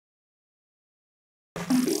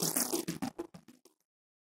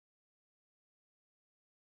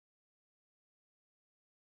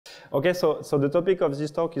Okay, so the topic of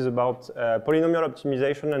this talk is about polynomial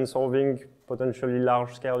optimization and solving potentially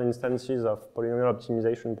large-scale instances of polynomial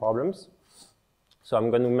optimization problems. So I'm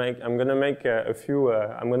going to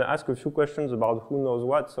ask a few questions about who knows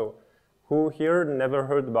what. So who here never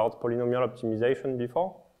heard about polynomial optimization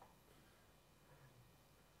before?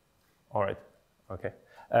 All right, okay.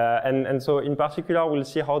 And so in particular, we'll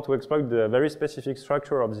see how to exploit the very specific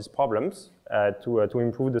structure of these problems to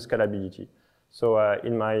improve the scalability. So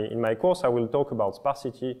in my course, I will talk about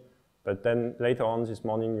sparsity, but then later on this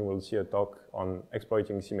morning, you will see a talk on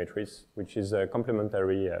exploiting symmetries, which is a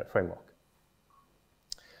complementary framework.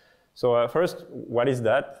 So first, what is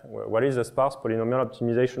that? What is a sparse polynomial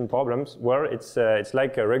optimization problems? Well, it's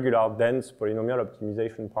like a regular dense polynomial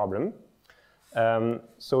optimization problem.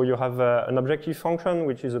 So you have an objective function,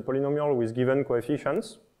 which is a polynomial with given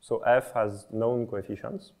coefficients. So f has known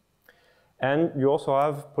coefficients. And you also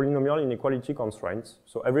have polynomial inequality constraints.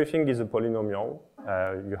 So everything is a polynomial.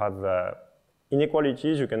 You have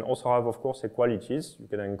inequalities. You can also have, of course, equalities. You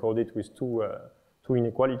can encode it with two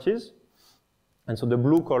inequalities. And so the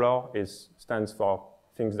blue color stands for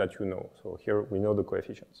things that you know. So here we know the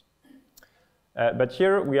coefficients. But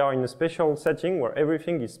here we are in a special setting where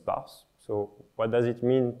everything is sparse. So what does it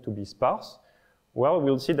mean to be sparse? Well,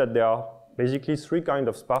 we'll see that there are basically three kinds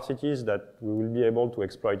of sparsities that we will be able to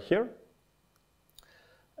exploit here.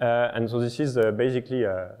 And so this is basically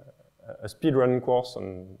a speedrun course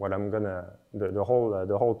on what I'm gonna, the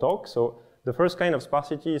whole talk. So the first kind of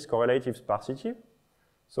sparsity is correlative sparsity.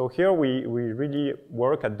 So here we really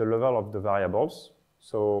work at the level of the variables.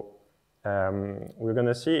 So we're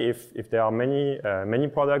gonna see if there are many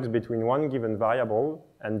products between one given variable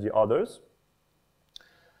and the others.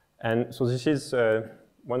 And so this is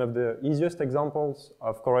one of the easiest examples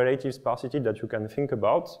of correlative sparsity that you can think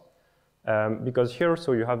about. Because here,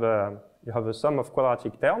 so you have a sum of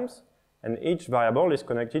quadratic terms, and each variable is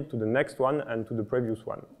connected to the next one and to the previous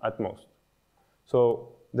one at most. So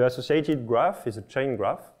the associated graph is a chain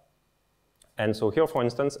graph. And so here, for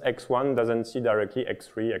instance, x1 doesn't see directly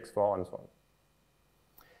x3, x4, and so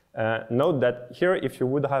on. Note that here, if you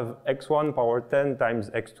would have x1 power 10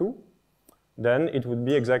 times x2, then it would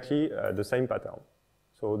be exactly the same pattern.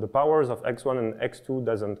 So the powers of x1 and x2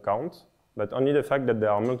 doesn't count, but only the fact that they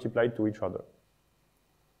are multiplied to each other.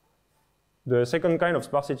 The second kind of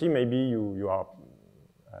sparsity, maybe you are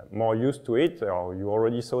more used to it, or you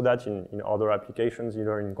already saw that in other applications,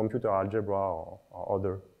 either in computer algebra or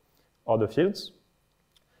other fields,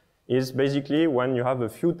 is basically when you have a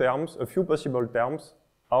few possible terms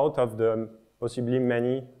out of the possibly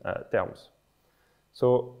many terms.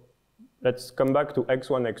 So let's come back to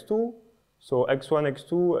x1, x2. So x1,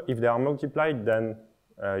 x2, if they are multiplied, then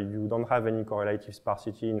you don't have any correlative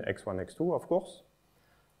sparsity in x1, x2, of course.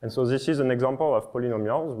 And so this is an example of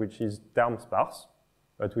polynomials, which is term sparse,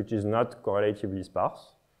 but which is not correlatively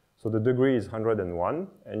sparse. So the degree is 101,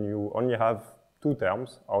 and you only have two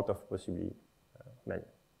terms out of possibly many.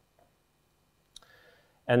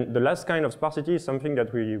 And the last kind of sparsity is something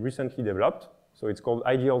that we recently developed. So it's called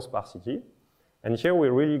ideal sparsity. And here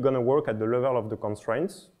we're really going to work at the level of the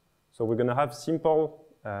constraints. So we're going to have simple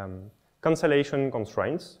cancellation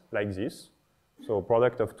constraints like this. So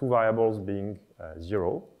product of two variables being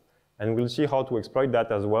 0. And we'll see how to exploit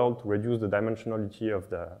that as well to reduce the dimensionality of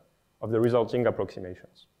the resulting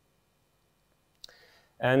approximations.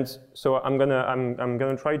 And so I'm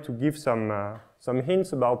gonna try to give some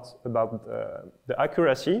hints about the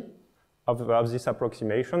accuracy of this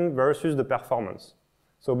approximation versus the performance.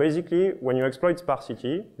 So basically, when you exploit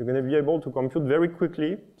sparsity, you're going to be able to compute very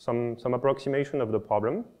quickly some approximation of the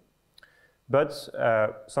problem. But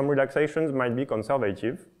some relaxations might be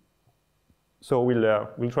conservative. So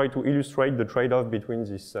we'll try to illustrate the trade-off between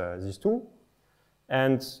these two.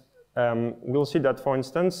 And we'll see that, for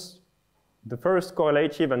instance, the first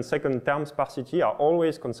correlative and second term sparsity are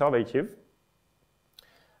always conservative.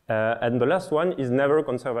 And the last one is never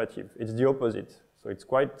conservative. It's the opposite. So it's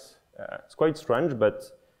quite strange, but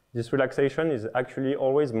this relaxation is actually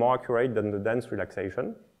always more accurate than the dense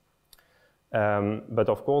relaxation. But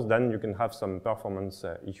of course, then you can have some performance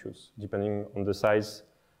issues depending on the size,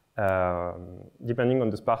 depending on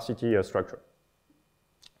the sparsity structure.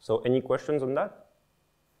 So any questions on that?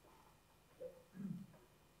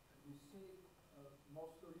 You say more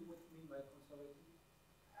slowly what you mean by conservative?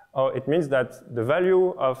 Oh, it means that the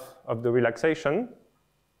value of the relaxation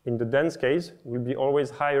in the dense case will be always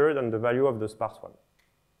higher than the value of the sparse one.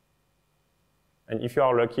 And if you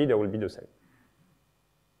are lucky, they will be the same.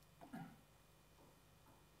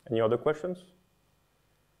 Any other questions?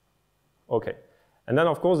 Okay. And then,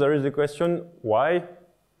 of course, there is the question, why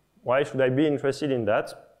should I be interested in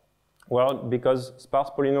that? Well, because sparse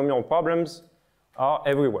polynomial problems are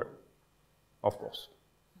everywhere, of course.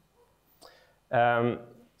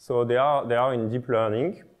 So they are in deep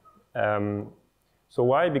learning. So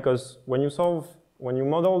why? Because when you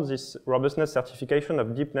model this robustness certification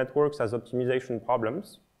of deep networks as optimization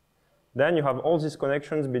problems, then you have all these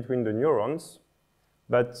connections between the neurons,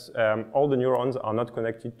 but all the neurons are not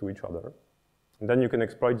connected to each other. And then you can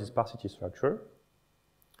exploit this sparsity structure.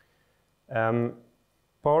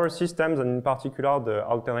 Power systems, and in particular the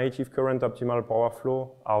alternative current optimal power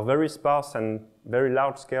flow, are very sparse and very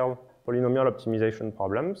large-scale polynomial optimization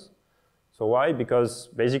problems. So why? Because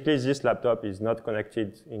basically this laptop is not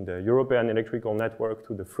connected in the European electrical network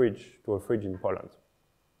to a fridge in Poland.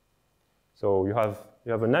 So you have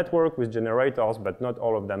a network with generators, but not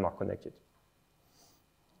all of them are connected.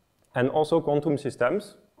 And also quantum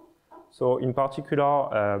systems. So in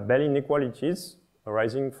particular, Bell inequalities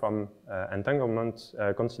arising from entanglement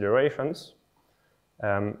considerations.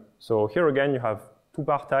 So here again, you have two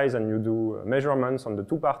parties and you do measurements on the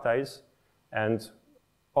two parties, and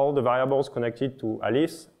all the variables connected to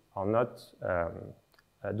Alice are not,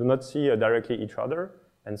 do not see directly each other,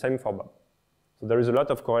 and same for Bob. So there is a lot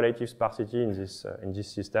of correlative sparsity in these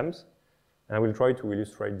systems, and I will try to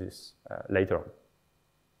illustrate this later on.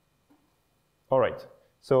 All right,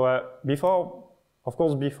 so before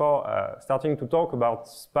starting to talk about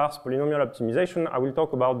sparse polynomial optimization, I will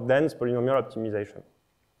talk about dense polynomial optimization.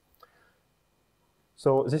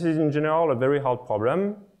 So this is in general a very hard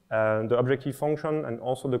problem. The objective function and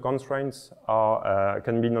also the constraints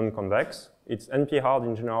can be non-convex. It's NP hard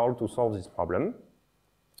in general to solve this problem.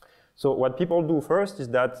 So what people do first is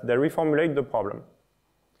that they reformulate the problem.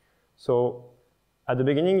 So at the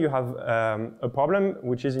beginning you have a problem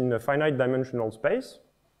which is in a finite dimensional space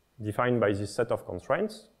defined by this set of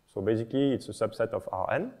constraints. So basically it's a subset of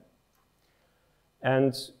Rn.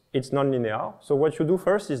 And it's nonlinear. So what you do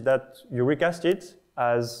first is that you recast it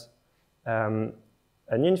as an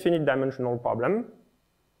infinite dimensional problem,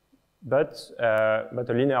 but a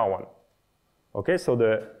linear one. Okay, so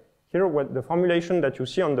here the formulation that you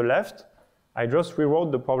see on the left, I just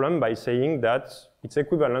rewrote the problem by saying that it's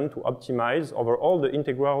equivalent to optimize over all the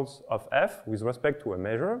integrals of f with respect to a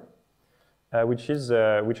measure, which has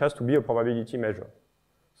to be a probability measure.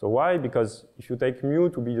 So why? Because if you take mu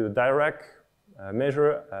to be the direct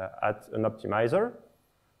measure at an optimizer,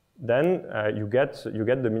 then you get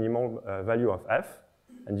the minimal value of f,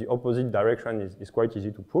 and the opposite direction is quite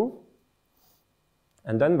easy to prove.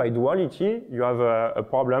 And then by duality, you have a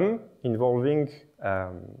problem involving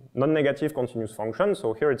non-negative continuous function.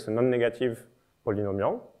 So here it's a non-negative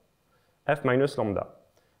polynomial, f minus lambda.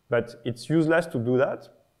 But it's useless to do that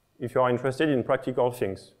if you are interested in practical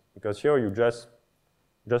things, because here you just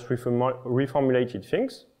reformulated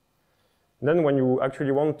things. Then when you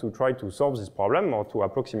actually want to try to solve this problem or to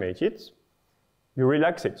approximate it, you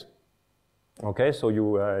relax it. Okay, so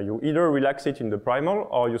you either relax it in the primal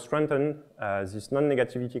or you strengthen this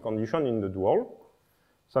non-negativity condition in the dual.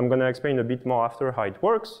 So I'm going to explain a bit more after how it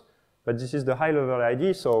works, but this is the high-level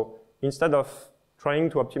idea. So instead of trying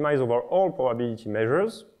to optimize over all probability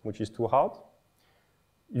measures, which is too hard,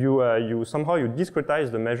 you somehow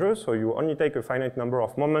discretize the measure, so you only take a finite number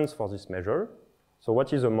of moments for this measure. So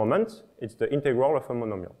what is a moment? It's the integral of a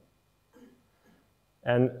monomial.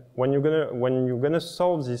 And when you're gonna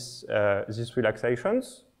solve these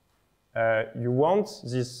relaxations, you want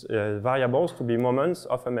these variables to be moments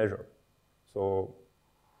of a measure. So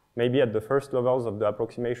maybe at the first levels of the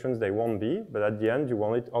approximations they won't be, but at the end you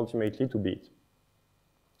want it ultimately to be it.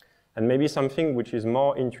 And maybe something which is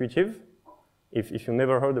more intuitive, if you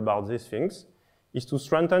never heard about these things, is to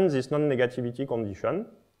strengthen this non-negativity condition.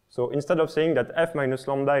 So instead of saying that f minus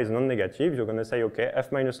lambda is non-negative, you're going to say, okay,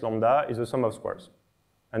 f minus lambda is the sum of squares.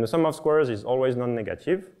 And the sum of squares is always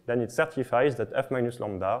non-negative. Then it certifies that f minus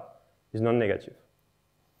lambda is non-negative.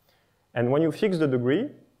 And when you fix the degree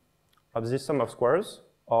of this sum of squares,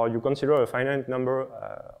 or you consider a finite number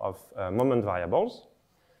of moment variables,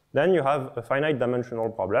 then you have a finite dimensional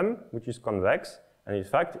problem, which is convex. And in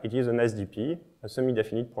fact, it is an SDP, a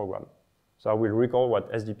semi-definite program. So I will recall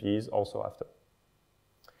what SDP is also after.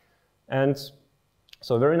 And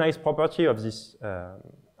so a very nice property of this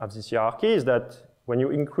hierarchy is that when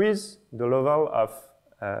you increase the level of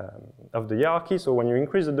the hierarchy, so when you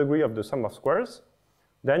increase the degree of the sum of squares,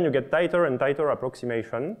 then you get tighter and tighter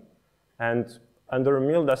approximation. And under a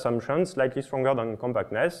mild assumption, slightly stronger than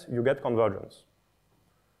compactness, you get convergence.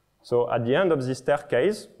 So at the end of this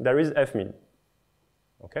staircase, there is f min.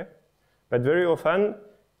 Okay? But very often,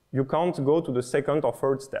 you can't go to the second or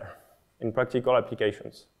third stair in practical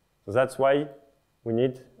applications. So that's why we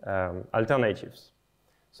need alternatives.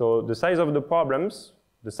 So the size of the problems,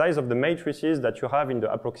 the size of the matrices that you have in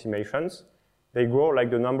the approximations, they grow like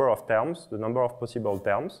the number of terms, the number of possible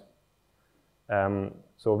terms.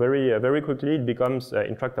 So very quickly it becomes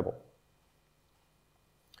intractable.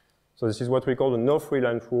 So this is what we call the no free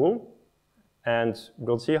lunch rule, and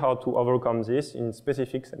we'll see how to overcome this in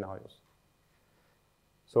specific scenarios.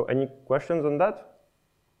 So any questions on that?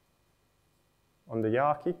 On the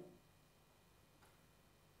hierarchy?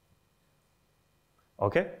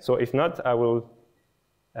 Okay, so if not, I will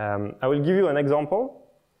give you an example.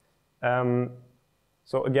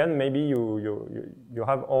 So again, maybe you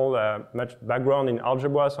have all much background in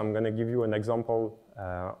algebra, so I'm going to give you an example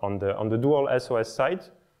on the dual SOS side,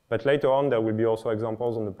 but later on there will be also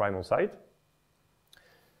examples on the primal side.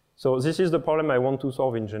 So this is the problem I want to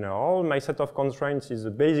solve in general. My set of constraints is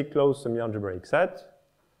a basic closed semi-algebraic set.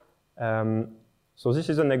 So this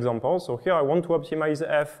is an example. So here I want to optimize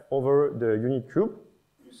f over the unit cube.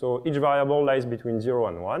 So each variable lies between 0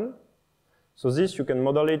 and 1. So this you can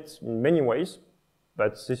model it in many ways,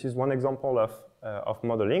 but this is one example of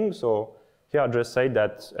modeling. So here I just say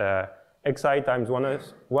that xi times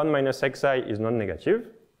 1 minus xi is non-negative.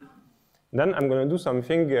 Then I'm going to do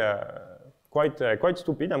something quite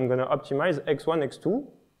stupid. I'm going to optimize x1, x2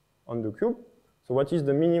 on the cube. So what is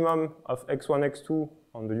the minimum of x1, x2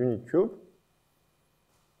 on the unit cube?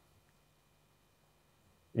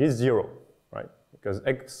 It is 0, right? Because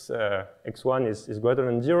x1 is greater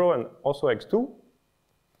than 0 and also x2.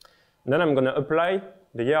 And then I'm going to apply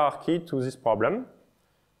the hierarchy to this problem.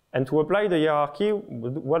 And to apply the hierarchy,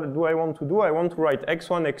 what do I want to do? I want to write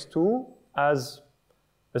x1, x2 as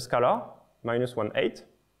a scalar, minus 1/8,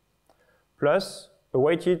 plus a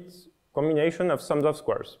weighted combination of sums of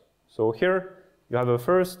squares. So here you have a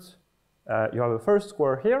first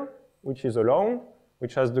square here, which is alone,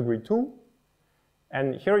 which has degree 2.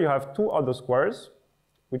 And here you have two other squares,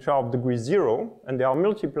 which are of degree 0, and they are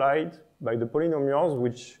multiplied by the polynomials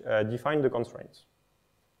which define the constraints.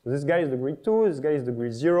 So this guy is degree 2, this guy is degree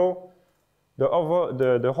 0.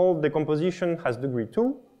 The whole decomposition has degree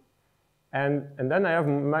 2. And then I have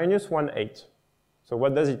minus 1/8. So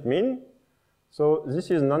what does it mean? So this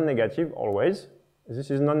is non-negative always. This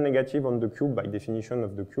is non-negative on the cube by definition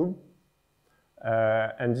of the cube.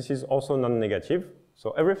 And this is also non-negative.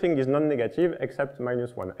 So everything is non-negative except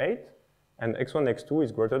minus 1/8. And x1, x2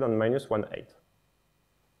 is greater than minus 1/8.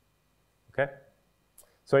 Okay?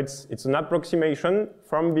 So it's an approximation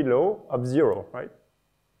from below of 0, right?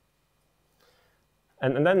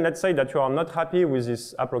 And then let's say that you are not happy with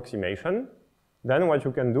this approximation. Then what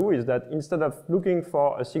you can do is that instead of looking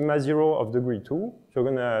for a sigma 0 of degree 2, you're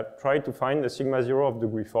going to try to find a sigma 0 of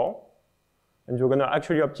degree 4. And you're going to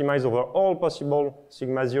actually optimize over all possible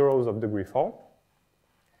sigma 0s of degree 4.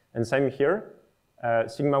 And same here,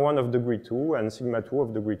 sigma 1 of degree 2 and sigma 2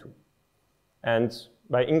 of degree 2. And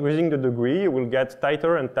by increasing the degree, you will get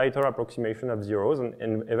tighter and tighter approximation of zeros,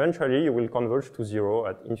 and eventually you will converge to 0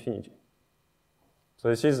 at infinity. So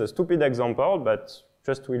this is a stupid example, but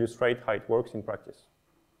just to illustrate how it works in practice.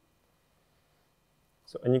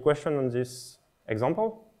 So any question on this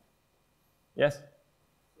example? Yes?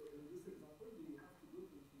 So in this example, do you have to go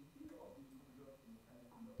to infinity, or do you convert in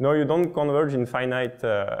finite number? No, you don't converge in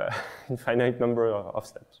finite number of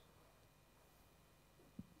steps.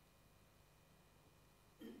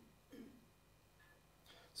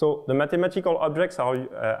 So the mathematical objects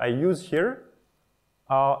I use here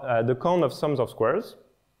are the count of sums of squares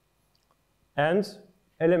and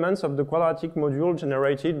elements of the quadratic module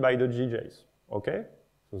generated by the GJs. Okay?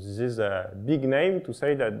 So this is a big name to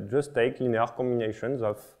say that just take linear combinations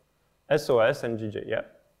of SOS and GJ. Yeah?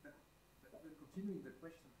 But continuing the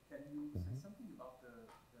question, can you say something about the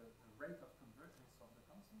rate of convergence of the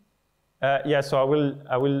constant? Yeah, so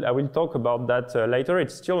I will talk about that later.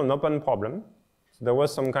 It's still an open problem. So there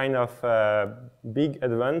was some kind of big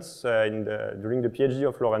advance during the PhD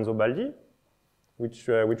of Lorenzo Baldi, which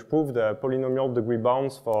proved polynomial degree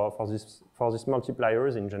bounds for these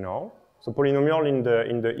multipliers in general. So polynomial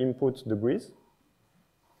in the input degrees.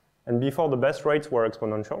 And before, the best rates were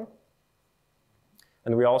exponential.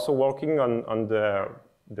 And we are also working on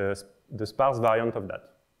the sparse variant of that.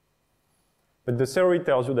 But the theory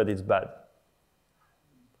tells you that it's bad.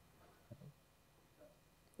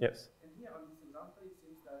 Yes? And here on this example, it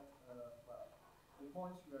seems that the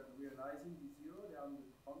points you are realizing is 0, they are on the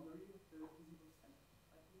boundary of the visible set,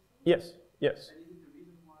 I think so? Yes, yes. And is it the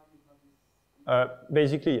reason why you have this?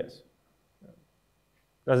 Basically, yes.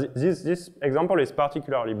 This example is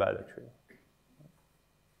particularly bad, actually.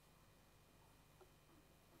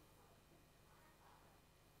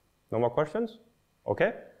 No more questions?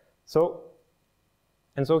 Okay. So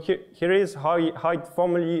And so here is how it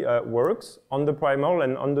formally works on the primal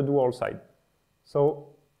and on the dual side. So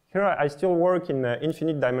here I still work in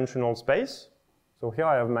infinite dimensional space. So here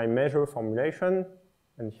I have my measure formulation,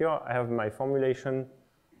 and here I have my formulation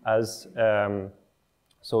as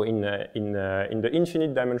so in the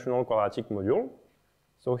infinite dimensional quadratic module.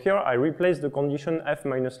 So here I replace the condition f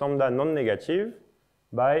minus lambda non-negative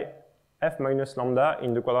by f minus lambda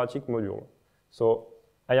in the quadratic module. So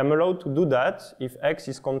I am allowed to do that if x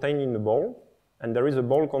is contained in the ball, and there is a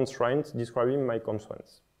ball constraint describing my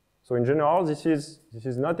constraints. So in general, this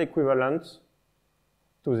is not equivalent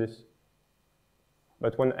to this.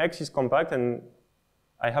 But when x is compact and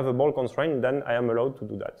I have a ball constraint, then I am allowed to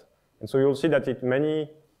do that. And so you'll see that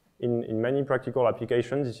in many practical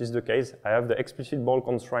applications, this is the case. I have the explicit ball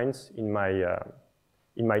constraints in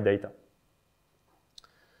my data.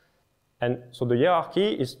 And so the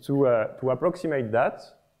hierarchy is to approximate that.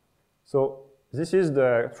 So this is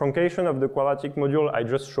the truncation of the quadratic module I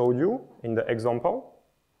just showed you in the example.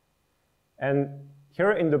 And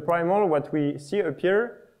here in the primal, what we see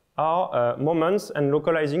appear are moments and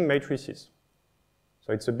localizing matrices.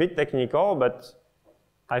 So it's a bit technical, but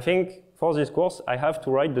I think for this course, I have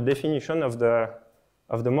to write the definition of the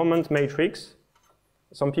moment matrix.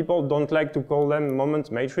 Some people don't like to call them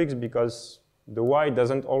moment matrix because the y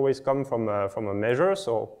doesn't always come from a measure,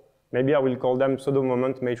 so maybe I will call them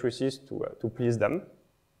pseudo-moment matrices to please them.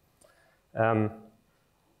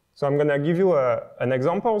 So I'm going to give you an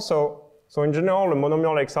example. So in general, the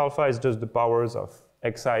monomial x alpha is just the powers of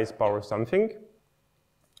xi power something.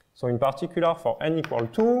 So in particular, for n equal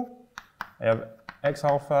 2, I have x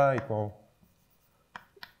alpha equal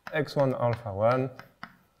x1 alpha 1,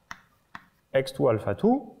 x2 alpha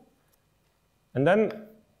 2. And then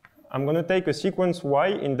I'm going to take a sequence y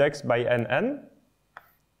indexed by nn.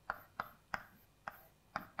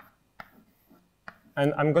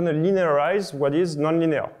 And I'm going to linearize what is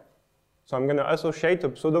nonlinear. So I'm going to associate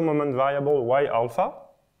a pseudo-moment variable y alpha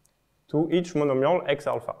to each monomial x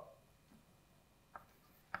alpha.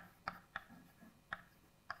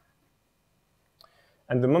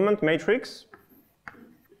 And the moment matrix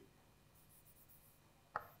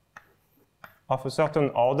of a certain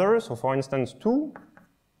order, so for instance 2,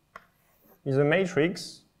 is a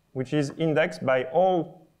matrix which is indexed by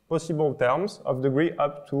all possible terms of degree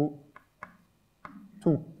up to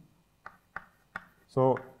 2.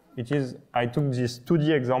 So it is, I took this 2D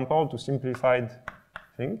example to simplify the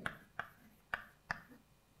thing.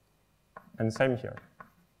 And same here.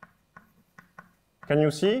 Can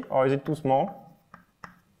you see, or is it too small?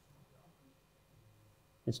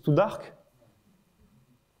 It's too dark?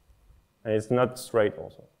 And it's not straight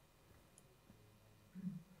also.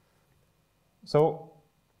 So,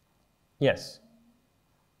 yes.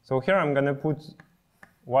 So here I'm going to put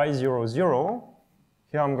y0, 0.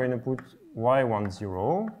 Here I'm going to put y1,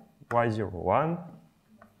 0, y0, 1,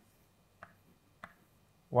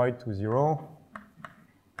 y2, 0,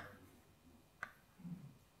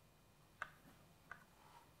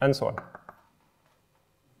 and so on.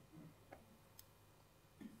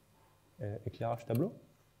 Éclairage tableau?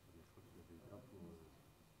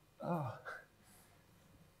 Ah.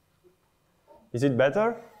 Is it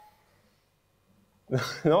better?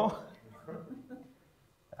 No?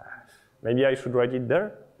 Maybe I should write it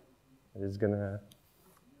there. It's gonna.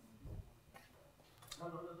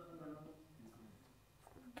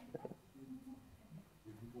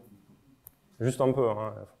 Juste un peu,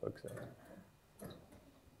 hein. Faut pas que ça...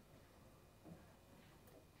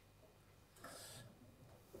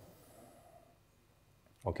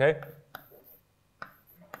 Okay.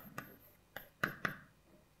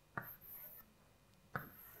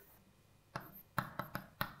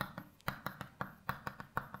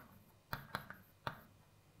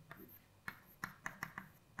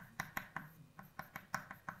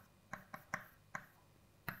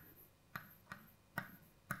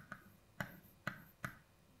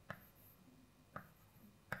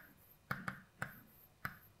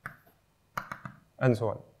 And so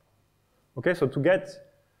on. Okay, so to get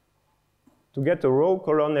a row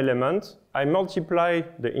column element, I multiply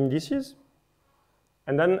the indices,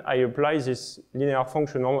 and then I apply this linear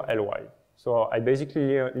functional Ly. So I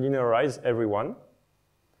basically linearize everyone.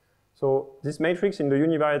 So this matrix, in the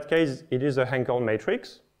univariate case, it is a Hankel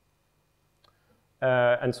matrix.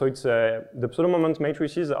 And so it's the pseudo-moment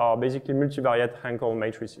matrices are basically multivariate Hankel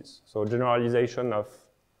matrices. So generalization of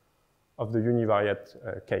the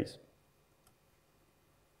univariate case.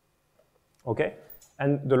 Okay,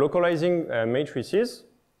 and the localizing matrices,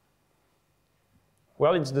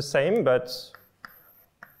 well, it's the same, but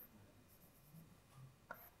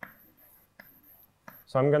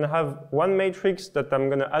So I'm going to have one matrix that I'm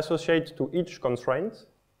going to associate to each constraint.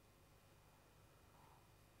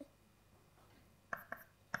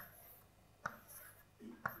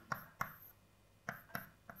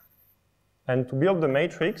 And to build the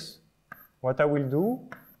matrix, what I will do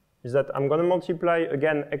is that I'm going to multiply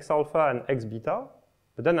again x alpha and x beta,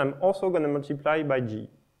 but then I'm also going to multiply by g.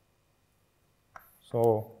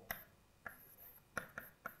 So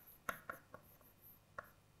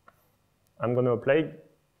I'm going to apply.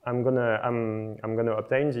 I'm going to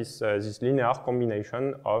obtain this linear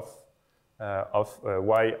combination of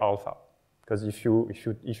y alpha, because if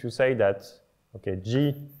you say that okay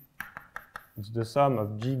g is the sum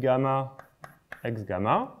of g gamma x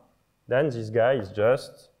gamma, then this guy is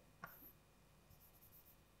just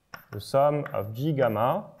the sum of g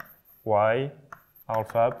gamma y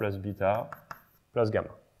alpha plus beta plus gamma.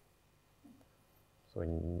 So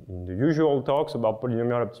in the usual talks about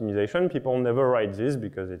polynomial optimization, people never write this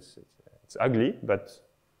because it's ugly, but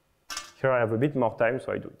here I have a bit more time,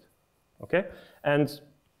 so I do it. Okay? And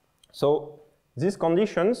so these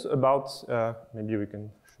conditions about, maybe we can,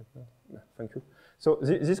 thank you. So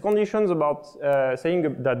these conditions about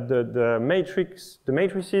saying that the matrices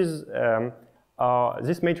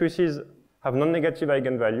these matrices have non-negative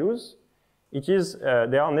eigenvalues,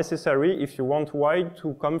 they are necessary if you want y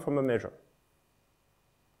to come from a measure.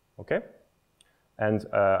 Okay? And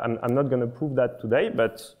I'm not going to prove that today,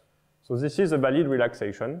 but so this is a valid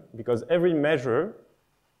relaxation because every measure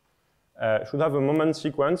should have a moment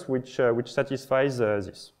sequence which satisfies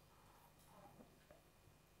this.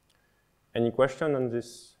 Any question on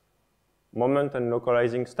this moment and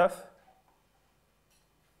localizing stuff?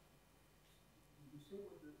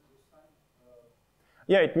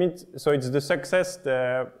 Yeah, it means, so it's the success,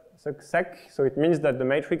 so it means that the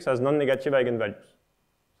matrix has non-negative eigenvalues.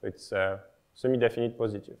 So it's semi-definite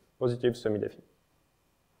positive semi-definite.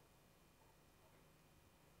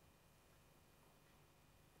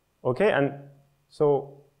 Okay, and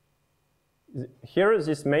so here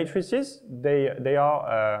these matrices, they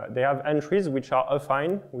have entries which are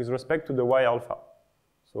affine with respect to the y alpha.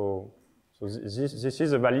 So this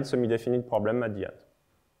is a valid semi-definite problem at the end.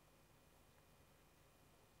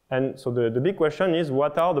 And so the big question is,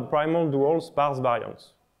 what are the primal dual sparse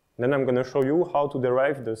variants? Then I'm going to show you how to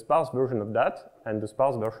derive the sparse version of that and the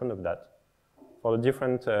sparse version of that for the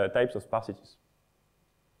different types of sparsities.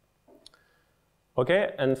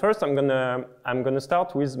 Okay, and first I'm gonna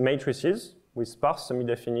start with matrices, with sparse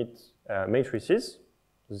semi-definite matrices.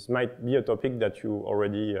 This might be a topic that you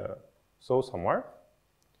already saw somewhere.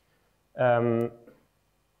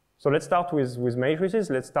 So let's start with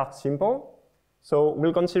matrices. Let's start simple. So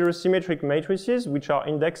we'll consider symmetric matrices which are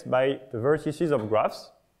indexed by the vertices of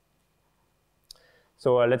graphs.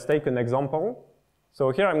 So let's take an example. So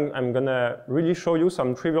here I'm gonna really show you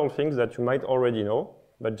some trivial things that you might already know,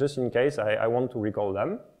 but just in case I want to recall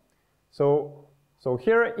them. So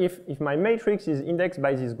here, if my matrix is indexed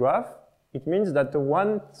by this graph, it means that the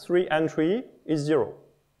 1, 3 entry is 0.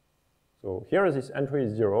 So here this entry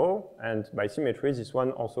is 0, and by symmetry this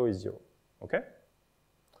one also is 0. Okay?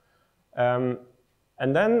 And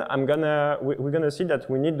then we're gonna see that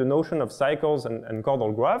we need the notion of cycles and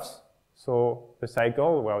chordal graphs. So a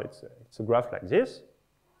cycle, well, it's a graph like this.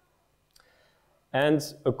 And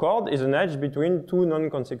a chord is an edge between two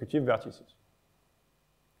non-consecutive vertices.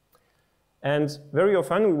 And very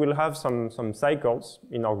often we will have some cycles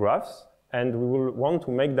in our graphs, and we will want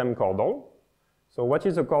to make them chordal. So what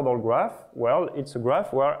is a chordal graph? Well, it's a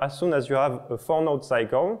graph where as soon as you have a 4-node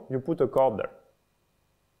cycle, you put a chord there.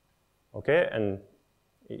 Okay, and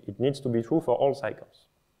it needs to be true for all cycles.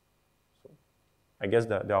 So I guess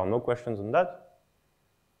that there are no questions on that.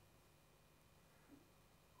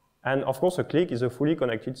 And of course, a clique is a fully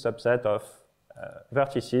connected subset of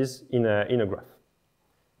vertices in a graph.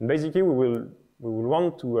 And basically, we will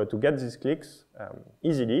want to get these cliques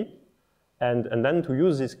easily, and then to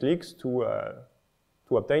use these cliques to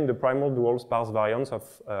obtain the primal dual sparse variants of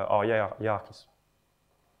our hierarchies.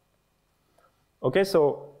 Okay,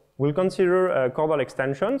 so we'll consider chordal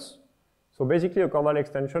extensions. So basically, a chordal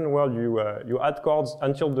extension where you add chords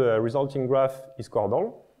until the resulting graph is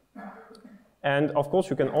chordal. And of course,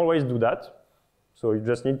 you can always do that. So you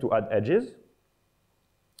just need to add edges.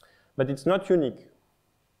 But it's not unique.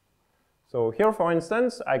 So here, for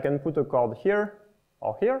instance, I can put a chord here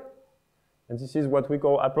or here. And this is what we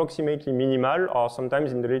call approximately minimal, or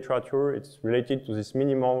sometimes in the literature, it's related to this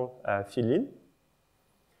minimal fill-in.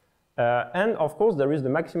 And of course, there is the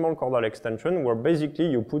maximal chordal extension, where basically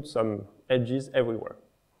you put some edges everywhere.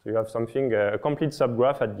 So you have something, a complete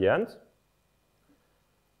subgraph at the end.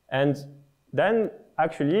 And then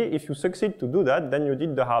actually, if you succeed to do that, then you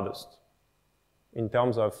did the hardest in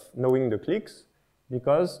terms of knowing the cliques,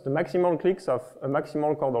 because the maximal cliques of a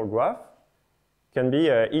maximal chordal graph can be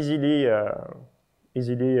easily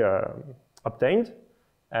obtained,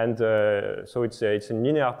 and so it's in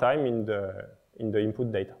linear time in the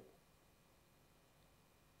input data.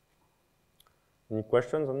 Any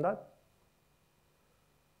questions on that?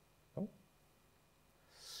 No?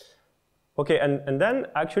 Okay, and then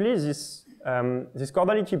actually this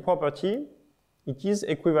chordality property, it is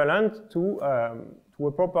equivalent to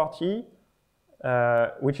a property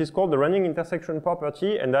which is called the running intersection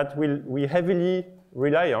property, and that we heavily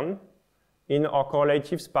rely on in our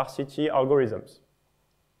correlative sparsity algorithms.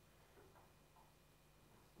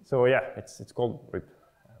 So yeah, it's called RIP.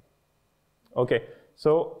 Okay,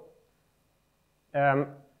 so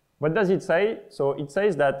what does it say? So it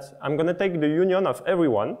says that I'm going to take the union of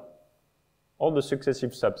everyone, all the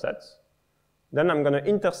successive subsets, then I'm going to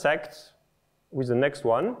intersect with the next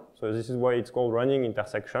one. So this is why it's called running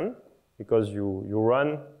intersection, because you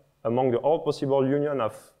run among the all possible union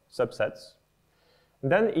of subsets.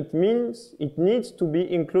 And then it means it needs to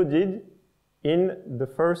be included in the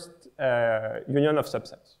first union of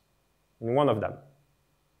subsets, in one of them.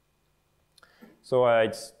 So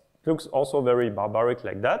it looks also very barbaric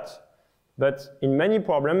like that, but in many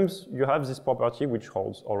problems you have this property which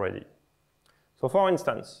holds already. So for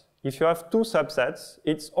instance, if you have two subsets,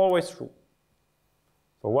 it's always true.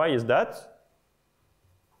 So why is that?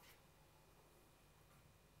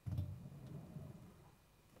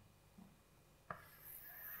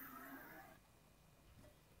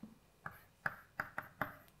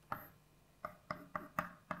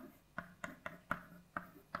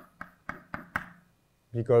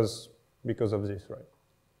 Because of this, right?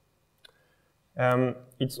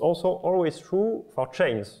 It's also always true for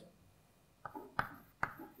chains.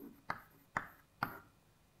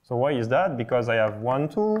 So why is that? Because I have 1,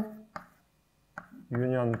 2,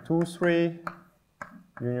 union 2, 3,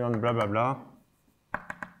 union blah, blah, blah,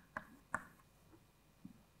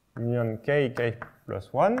 union k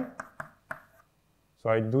plus 1. So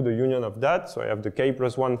I do the union of that. So I have the k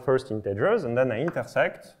plus 1 first integers, and then I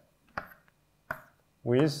intersect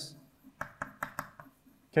with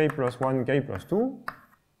k plus 1, k plus 2.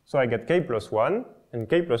 So I get k plus 1, and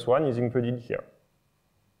k plus 1 is included here.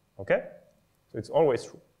 Okay? So it's always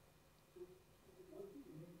true.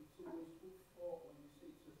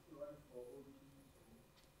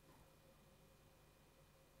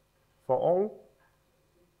 For all?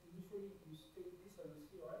 Usually you state this as a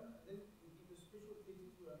theorem, and then you give a special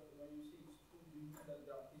cases where you say it's true, you know that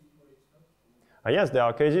there are cases where it's not true. Yes, there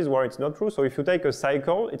are cases where it's not true. So if you take a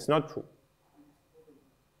cycle, it's not true.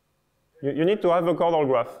 You need to have a chordal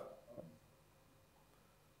graph.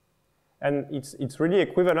 And it's really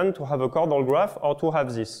equivalent to have a chordal graph or to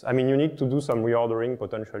have this. I mean, you need to do some reordering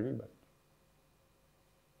potentially. But.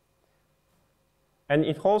 And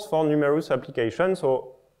it holds for numerous applications.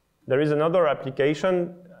 So there is another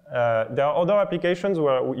application. There are other applications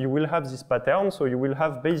where you will have this pattern. So you will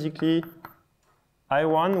have basically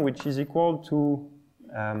I1, which is equal to,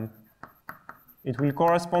 it will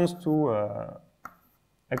correspond to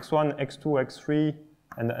x1, x2, x3,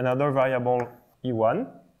 and another variable e1.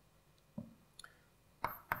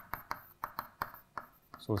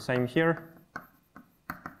 So same here.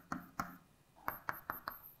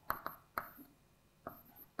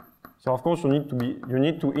 So of course you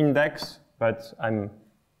need to index, but I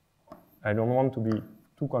don't want to be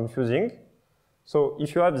too confusing. So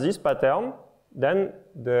if you have this pattern, then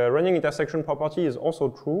the running intersection property is also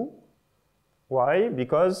true. Why?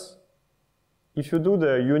 Because if you do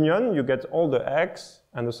the union, you get all the x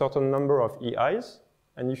and a certain number of ei's.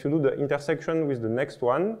 And if you do the intersection with the next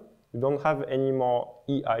one, you don't have any more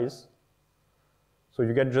ei's. So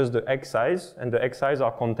you get just the xi's, and the xi's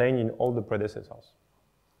are contained in all the predecessors.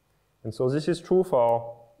 And so this is true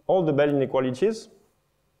for all the Bell inequalities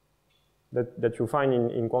that you find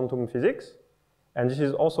in quantum physics. And this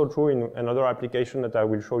is also true in another application that I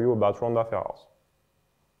will show you about round-off errors.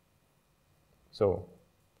 So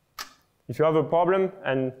if you have a problem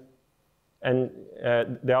and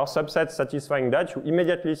there are subsets satisfying that, you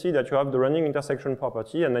immediately see that you have the running intersection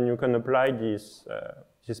property, and then you can apply this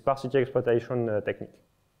sparsity exploitation technique.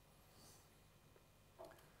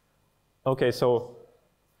 Okay, so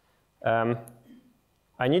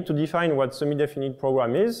I need to define what semi-definite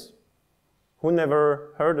program is. Who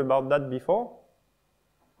never heard about that before?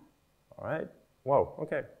 All right. Wow.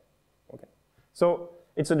 Okay. Okay. So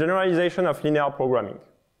it's a generalization of linear programming.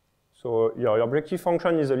 So your objective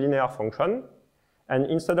function is a linear function, and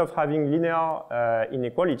instead of having linear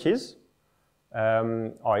inequalities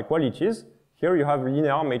or equalities, here you have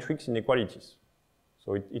linear matrix inequalities.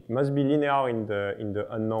 So it must be linear in the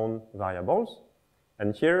unknown variables.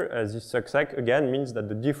 And here, this success again means that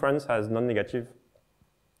the difference has non-negative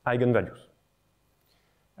eigenvalues.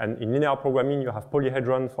 And in linear programming, you have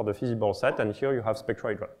polyhedron for the feasible set, and here you have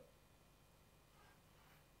spectrohedron.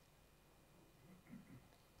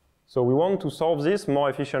 So we want to solve this more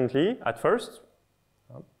efficiently at first.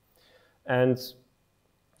 And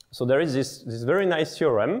so there is this very nice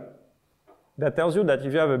theorem that tells you that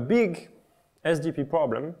if you have a big SDP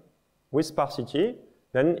problem with sparsity,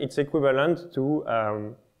 then it's equivalent to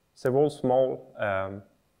several small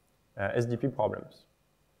SDP problems.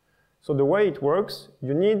 So the way it works,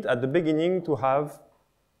 you need at the beginning to have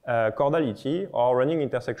caudality or running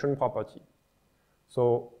intersection property.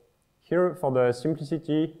 So here, for the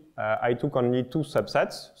simplicity, I took only two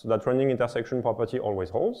subsets, so that running intersection property always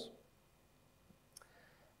holds.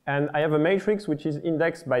 And I have a matrix which is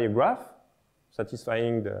indexed by a graph,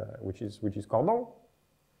 satisfying which is caudal.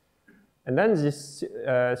 And then this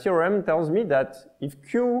theorem tells me that if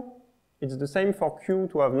Q, it's the same for Q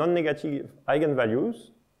to have non-negative eigenvalues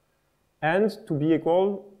and to be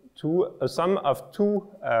equal to a sum of two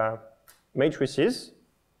matrices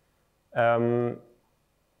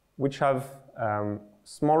which have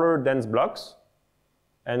smaller dense blocks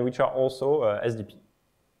and which are also SDP.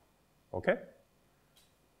 Okay?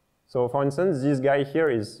 So for instance, this guy here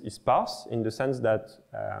is sparse in the sense that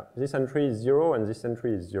this entry is 0 and this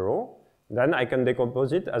entry is 0. Then I can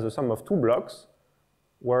decompose it as a sum of two blocks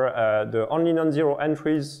where the only non-zero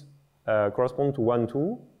entries correspond to 1,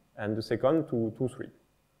 2, and the second to 2, 3.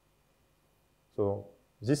 So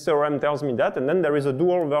this theorem tells me that, and then there is a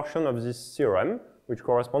dual version of this theorem, which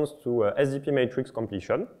corresponds to SDP matrix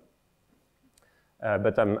completion.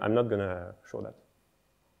 But I'm not going to show that.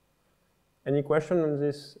 Any question on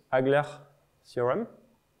this Agler theorem?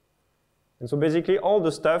 And so basically all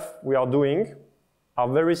the stuff we are doing are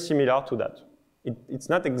very similar to that. It's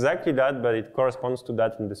not exactly that, but it corresponds to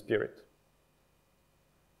that in the spirit.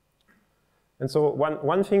 And so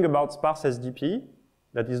one thing about sparse SDP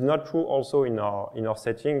that is not true also in our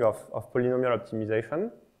setting of polynomial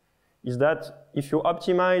optimization is that if you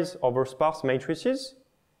optimize over sparse matrices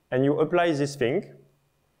and you apply this thing,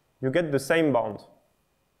 you get the same bound.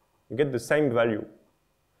 You get the same value.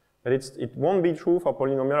 But it won't be true for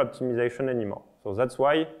polynomial optimization anymore. So that's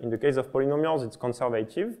why in the case of polynomials, it's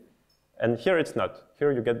conservative. And here it's not.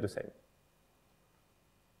 Here you get the same.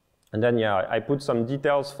 And then, yeah, I put some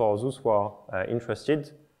details for those who are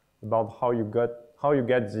interested about how you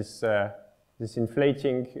get this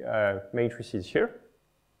inflating matrices here.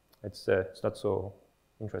 It's not so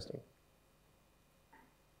interesting.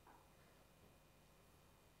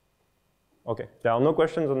 Okay, there are no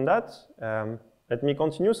questions on that. Let me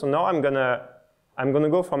continue. So now I'm gonna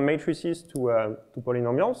go from matrices to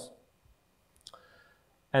polynomials,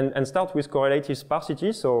 and start with correlative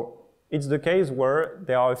sparsity. So it's the case where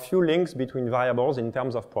there are a few links between variables in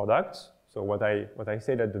terms of products. So what I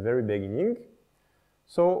said at the very beginning.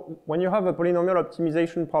 So when you have a polynomial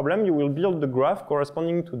optimization problem, you will build the graph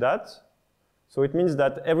corresponding to that. So it means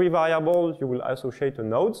that every variable you will associate a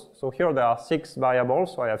node. So here there are 6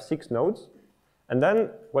 variables, so I have 6 nodes. And then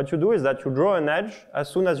what you do is that you draw an edge as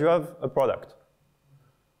soon as you have a product.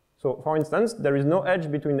 So for instance, there is no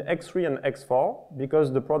edge between x3 and x4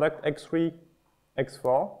 because the product x3,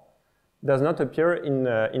 x4 does not appear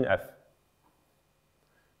in F.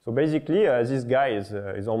 So basically, this guy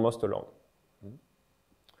is almost alone.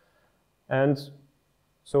 And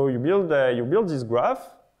so you build this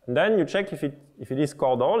graph, and then you check if it is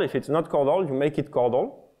caudal. If it's not caudal, you make it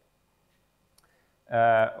caudal.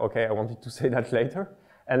 Okay, I wanted to say that later.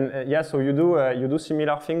 And yeah, so you do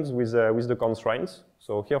similar things with the constraints.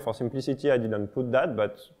 So here, for simplicity, I didn't put that,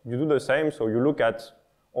 but you do the same. So you look at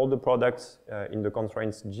all the products in the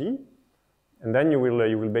constraints G, and then you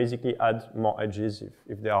will basically add more edges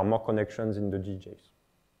if there are more connections in the GJs.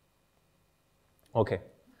 Okay.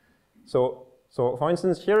 So for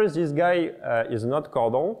instance, here this guy is not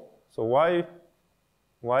caudal. So why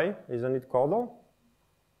isn't it caudal?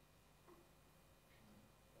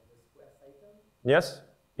 Yes.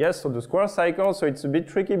 So the square cycle. So it's a bit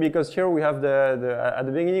tricky because here we have at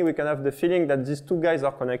the beginning we can have the feeling that these two guys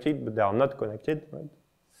are connected, but they are not connected, right?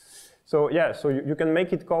 So yeah, so you can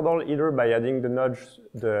make it caudal either by adding the nudge,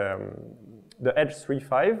 the edge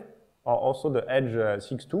 3,5, or also the edge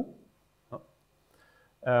 6,2.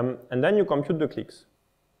 And then you compute the clicks.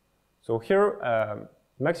 So here,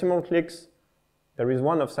 maximum clicks, there is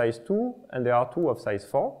one of size 2, and there are 2 of size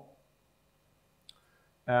 4.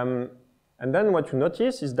 And then what you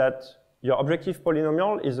notice is that your objective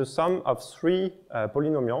polynomial is the sum of 3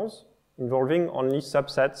 polynomials involving only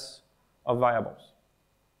subsets of variables.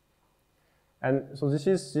 And so this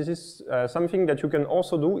is something that you can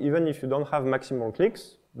also do even if you don't have maximal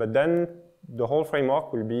clicks, but then the whole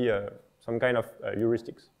framework will be some kind of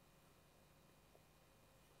heuristics.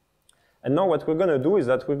 And now what we're going to do is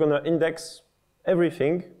that we're going to index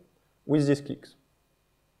everything with these clicks.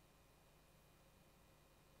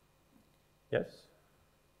 Yes?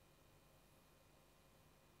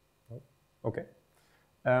 Okay.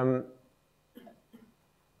 And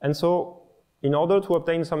so in order to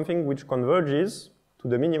obtain something which converges to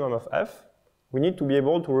the minimum of f, we need to be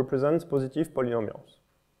able to represent positive polynomials.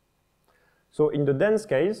 So in the dense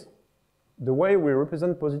case, the way we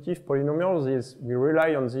represent positive polynomials is we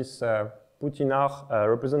rely on this Petit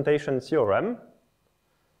representation theorem.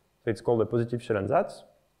 So it's called the positive Schell-Ansatz.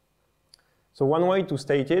 So one way to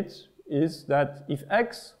state it is that if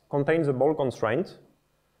x contains a ball constraint,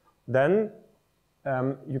 then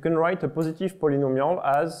you can write a positive polynomial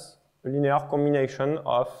as a linear combination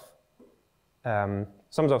of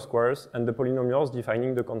sums of squares and the polynomials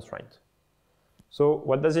defining the constraint. So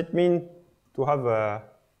what does it mean to have a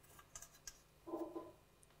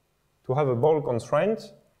ball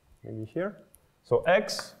constraint? Maybe here. So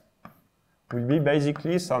x will be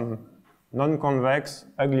basically some non-convex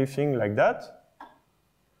ugly thing like that.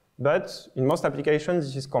 But in most applications,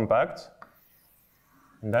 this is compact.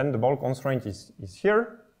 And then the ball constraint is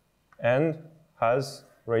here and has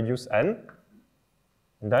radius n.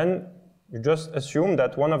 And then you just assume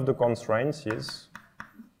that one of the constraints is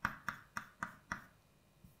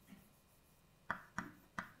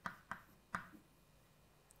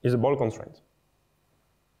a ball constraint.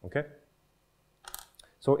 Okay?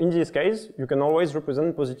 So in this case, you can always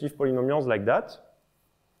represent positive polynomials like that.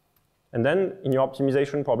 And then in your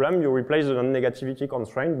optimization problem, you replace the non-negativity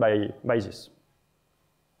constraint by this.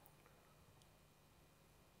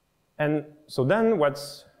 And so then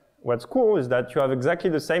what's cool is that you have exactly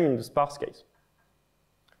the same in the sparse case.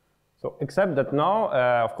 So except that now,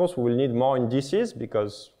 of course, we will need more indices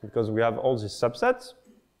because we have all these subsets.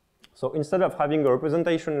 So instead of having a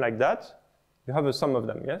representation like that, you have a sum of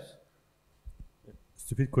them, yes?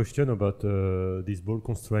 Stupid question about this ball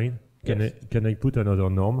constraint. Yes. Can I put another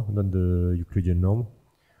norm than the Euclidean norm?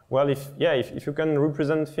 Well, if you can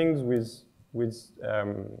represent things with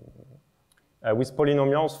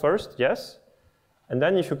polynomials first, yes. And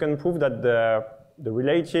then if you can prove that the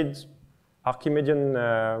related Archimedean,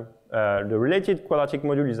 the related quadratic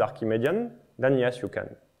module is Archimedean, then yes, you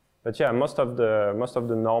can. But yeah, most of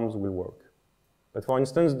the norms will work. But for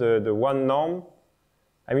instance, the one norm,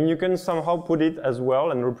 I mean, you can somehow put it as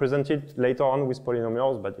well and represent it later on with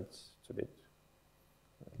polynomials, but it's a bit.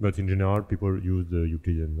 But in general, people use the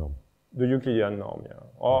Euclidean norm. The Euclidean norm, yeah.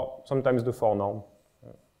 Or sometimes the 4 norm.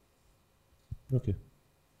 Okay.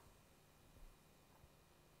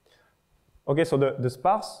 Okay, so the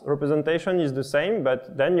sparse representation is the same,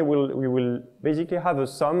 but then we will basically have a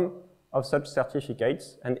sum of such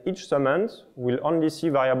certificates, and each summand will only see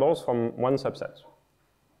variables from one subset.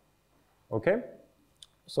 Okay?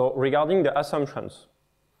 So regarding the assumptions,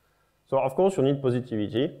 so of course you need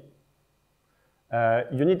positivity.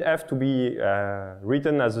 You need f to be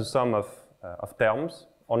written as a sum of terms,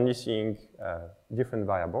 only seeing different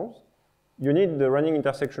variables. You need the running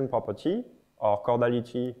intersection property, or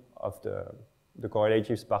cordality of the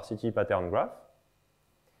correlative sparsity pattern graph.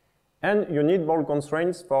 And you need ball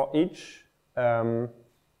constraints for each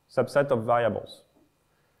subset of variables.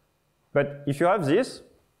 But if you have this,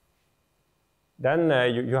 then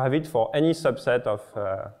you have it for any subset of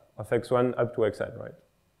x1 up to xn, right?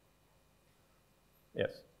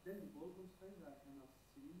 Yes. Then the ball constraints are kind of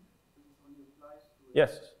similar, but it only applies to.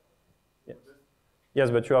 Yes. Yes. Yes,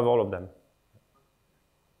 but you have all of them.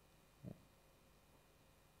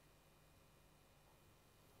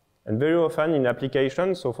 And very often in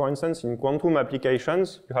applications, so for instance, in quantum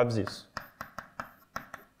applications, you have this.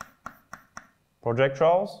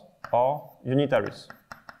 Projectors or unitaries.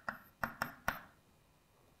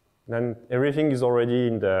 Then everything is already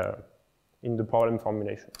in the problem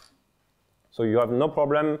formulation. So you have no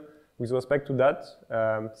problem with respect to that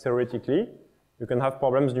theoretically. You can have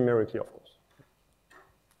problems numerically, of course.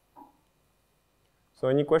 So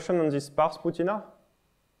any question on this sparse Putina?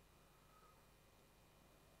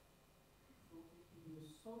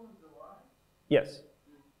 Yes.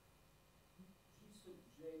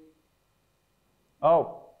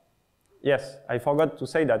 Oh, yes, I forgot to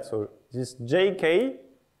say that. So this JK,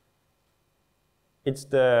 it's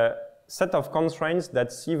the set of constraints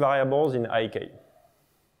that see variables in IK.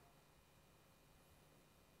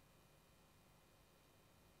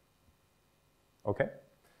 Okay?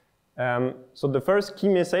 So the first key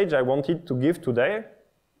message I wanted to give today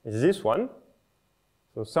is this one.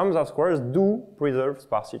 So sums of squares do preserve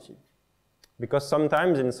sparsity. Because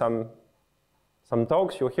sometimes in some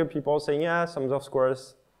talks you hear people saying, yeah, sums of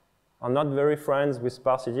squares are not very friends with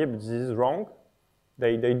sparsity, but this is wrong.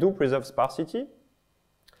 They do preserve sparsity.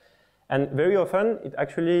 And very often it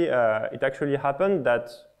actually happened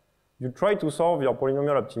that you try to solve your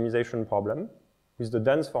polynomial optimization problem with the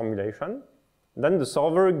dense formulation. Then the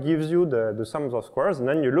solver gives you the sums of squares, and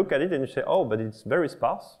then you look at it and you say, oh, but it's very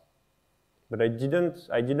sparse. But I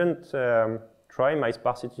didn't try my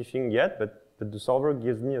sparsity thing yet, but the solver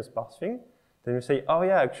gives me a sparse thing. Then you say, oh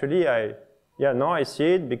yeah, actually, now I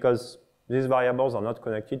see it because these variables are not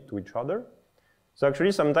connected to each other. So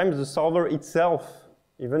actually, sometimes the solver itself,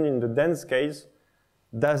 even in the dense case,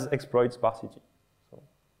 does exploit sparsity. So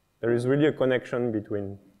there is really a connection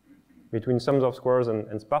between sums of squares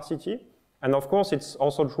and sparsity. And of course, it's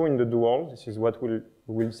also true in the dual. This is what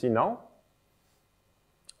we'll see now.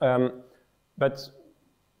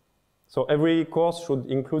 So every course should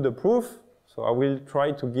include a proof. So I will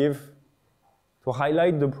try to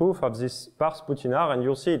highlight the proof of this sparse Poutine, and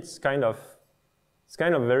you'll see it's kind of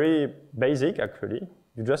very basic actually.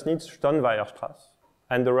 You just need Stern-Weierstrass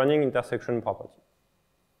and the running intersection property.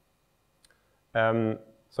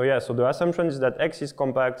 So yeah, so the assumption is that X is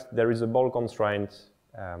compact. There is a ball constraint.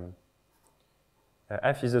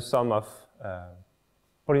 F is a sum of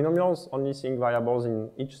polynomials, only seeing variables in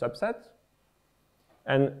each subset.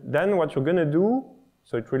 And then what you're going to do,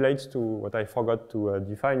 so it relates to what I forgot to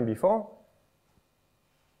define before.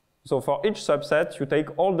 So for each subset, you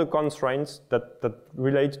take all the constraints that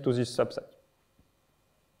relate to this subset.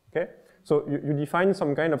 Okay? So you define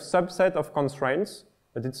some kind of subset of constraints,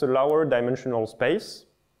 but it's a lower dimensional space.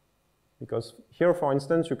 Because here, for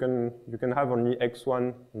instance, you can have only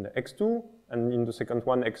x1 and x2, and in the second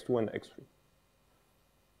one, x2 and x3.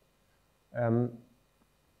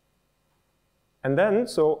 And then,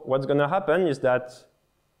 so what's going to happen is that,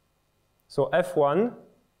 so f1,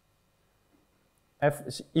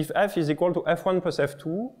 if f is equal to f1 plus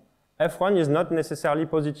f2, f1 is not necessarily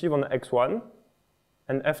positive on x1,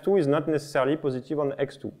 and f2 is not necessarily positive on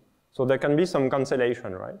x2. So there can be some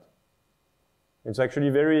cancellation, right? It's actually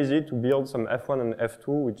very easy to build some f1 and f2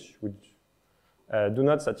 which do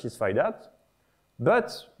not satisfy that.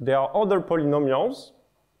 But there are other polynomials,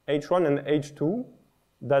 h1 and h2,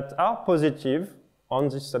 that are positive on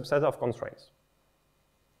this subset of constraints.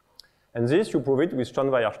 And this, you prove it with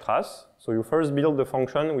Stern-Weierstrass. So you first build the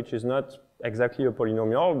function which is not exactly a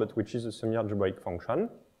polynomial, but which is a semi-algebraic function,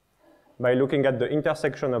 by looking at the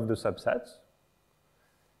intersection of the subsets.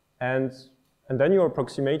 And then you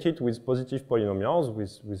approximate it with positive polynomials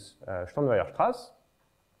with Stern-Weierstrass.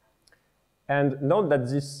 And note that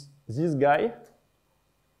this guy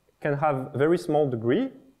can have very small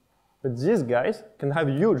degree, but these guys can have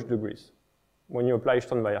huge degrees when you apply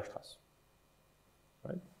Stern-Weierstrass.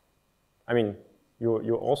 Right? I mean,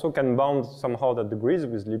 you also can bound somehow the degrees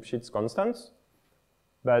with Lipschitz constants,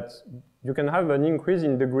 but you can have an increase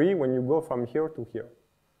in degree when you go from here to here.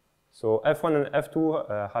 So f1 and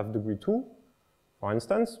f2 have degree 2, for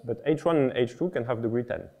instance, but h1 and h2 can have degree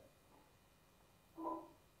 10.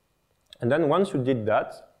 And then once you did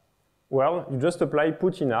that, well, you just apply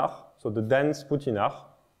Poutine, so the dense Poutine,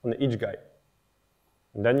 on each guy.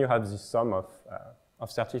 And then you have this sum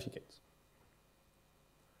of certificates.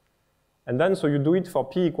 And then, so you do it for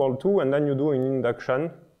p equal 2, and then you do an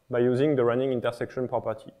induction by using the running intersection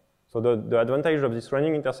property. So the advantage of this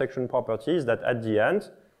running intersection property is that at the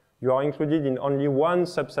end, you are included in only one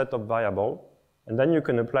subset of variable, and then you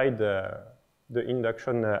can apply the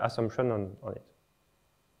induction assumption on it.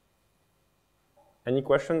 Any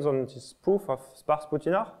questions on this proof of sparse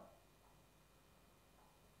Poutine?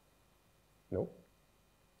 No?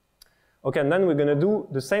 Okay, and then we're going to do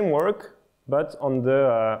the same work, but on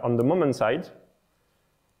the moment side.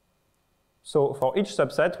 So for each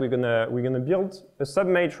subset, we're gonna build a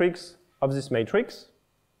submatrix of this matrix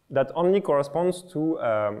that only corresponds to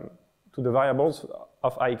the variables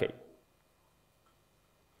of ik.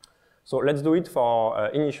 So let's do it for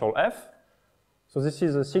initial f. So this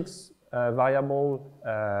is a 6 variable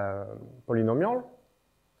polynomial.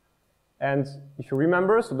 And if you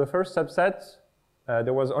remember, so the first subset,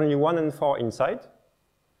 there was only 1 and 4 inside.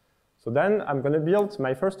 So then I'm going to build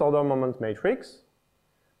my first order moment matrix.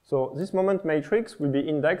 So this moment matrix will be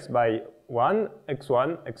indexed by 1,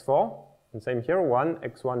 x1, x4, and same here, 1,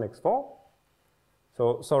 x1, x4.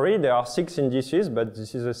 So sorry, there are 6 indices, but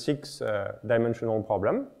this is a 6-dimensional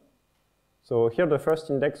problem. So here the first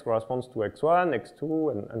index corresponds to x1,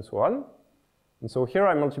 x2, and so on. And so here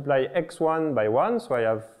I multiply x1 by 1, so I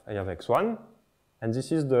have x1. And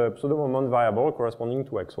this is the pseudo-moment variable corresponding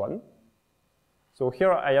to x1. So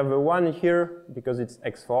here I have a 1 here because it's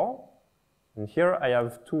x4. And here I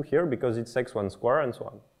have 2 here because it's x1 square and so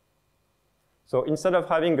on. So instead of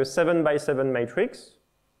having a 7 by 7 matrix,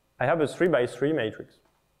 I have a 3 by 3 matrix.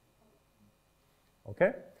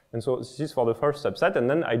 Okay? And so this is for the first subset, and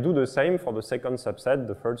then I do the same for the second subset,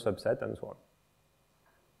 the third subset, and so on.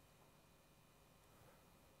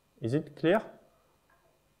 Is it clear?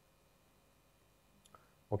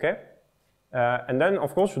 Okay. And then,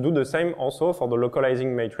 of course, you do the same also for the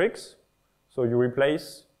localizing matrix. So you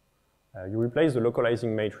replace the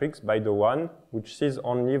localizing matrix by the one which sees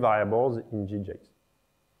only variables in GJs.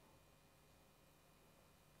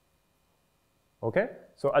 Okay?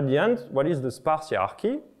 So at the end, what is the sparse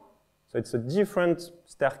hierarchy? So it's a different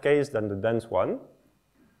staircase than the dense one,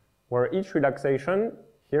 where each relaxation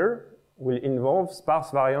here will involve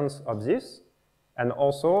sparse variants of this, and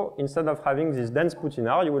also, instead of having this dense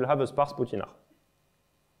Poutinar, you will have a sparse Poutinar.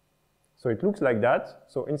 So it looks like that.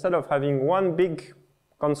 So instead of having one big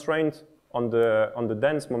constraint on the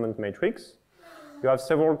dense moment matrix, you have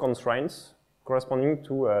several constraints corresponding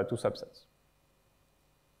to subsets.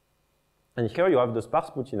 And here you have the sparse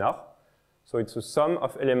Poutinar. So it's a sum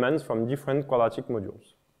of elements from different quadratic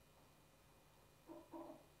modules.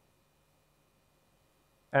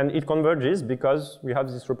 And it converges because we have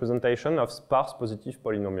this representation of sparse positive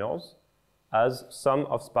polynomials as sum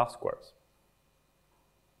of sparse squares.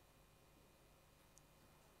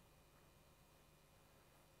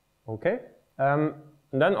 Okay.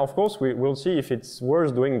 Then, of course, we will see if it's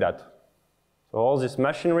worth doing that. So all this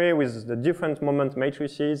machinery with the different moment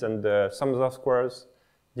matrices and the sums of squares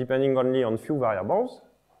depending only on few variables.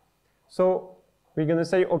 So we're going to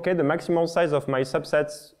say, okay, the maximal size of my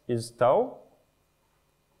subsets is tau.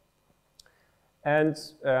 And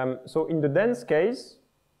so in the dense case,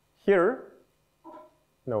 here,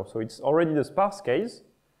 no, so it's already the sparse case.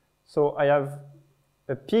 So I have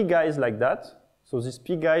a p guys like that. So these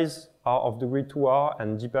p guys are of degree 2r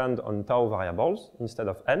and depend on tau variables instead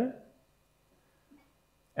of n.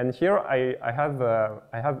 And here I have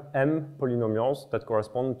m polynomials that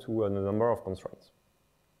correspond to a number of constraints.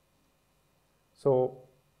 So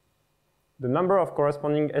the number of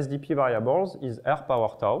corresponding SDP variables is r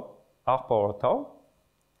power tau,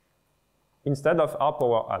 instead of r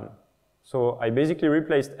power n. So I basically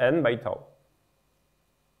replaced n by tau.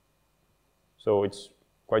 So it's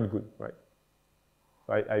quite good, right?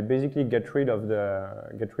 I basically get rid of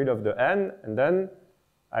the n, and then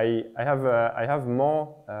I have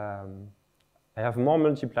more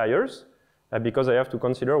multipliers because I have to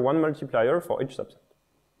consider one multiplier for each subset.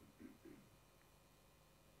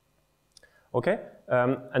 Okay,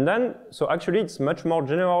 and then so actually it's much more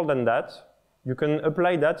general than that. You can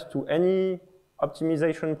apply that to any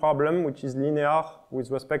optimization problem which is linear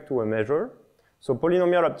with respect to a measure. So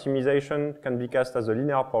polynomial optimization can be cast as a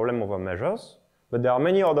linear problem over measures, but there are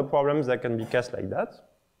many other problems that can be cast like that.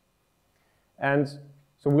 And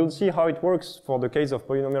so we'll see how it works for the case of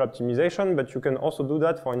polynomial optimization, but you can also do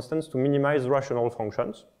that, for instance, to minimize rational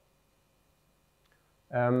functions.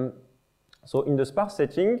 So in the sparse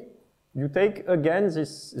setting, you take again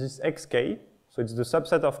this xk, so it's the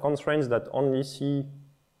subset of constraints that only see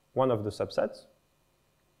one of the subsets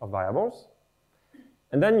of variables.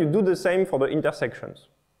 And then you do the same for the intersections.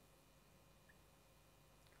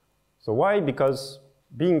 So why? Because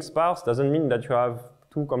being sparse doesn't mean that you have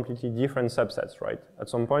two completely different subsets, right? At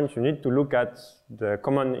some point, you need to look at the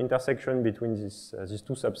common intersection between these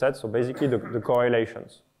two subsets, so basically the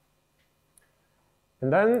correlations.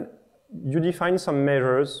 And then you define some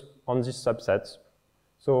measures on these subsets.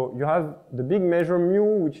 So you have the big measure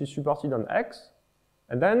mu, which is supported on X,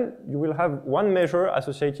 and then you will have one measure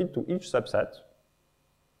associated to each subset.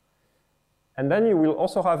 And then you will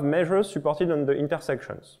also have measures supported on the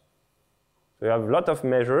intersections. So you have a lot of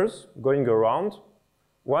measures going around,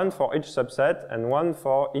 one for each subset and one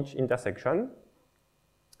for each intersection.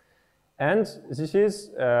 And this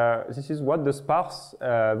is what the sparse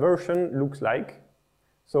version looks like.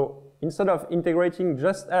 So instead of integrating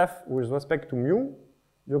just f with respect to mu,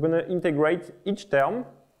 you're going to integrate each term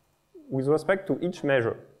with respect to each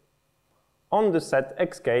measure on the set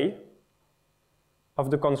xk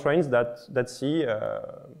of the constraints that see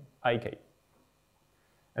ik.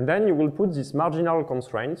 And then you will put these marginal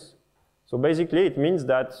constraints. So basically, it means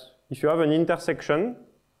that if you have an intersection,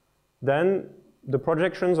 then the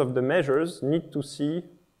projections of the measures need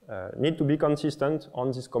to be consistent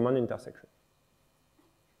on this common intersection.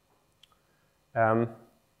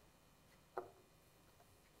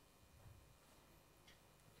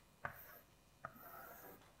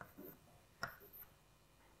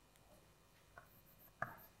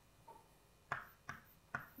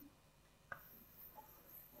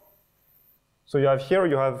 So you have here,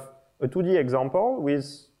 you have a 2D example with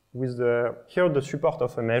here the support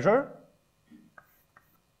of a measure.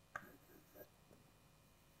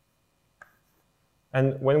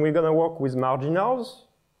 And when we're going to work with marginals,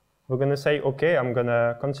 we're going to say, OK, I'm going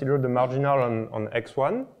to consider the marginal on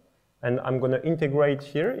x1. And I'm going to integrate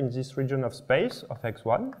here in this region of space of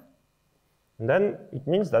x1. And then it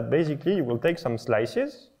means that basically you will take some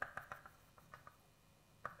slices.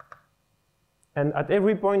 And at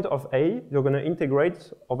every point of A, you're going to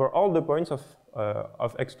integrate over all the points of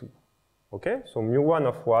x2. OK? So mu1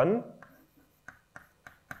 of 1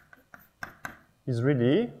 is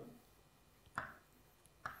really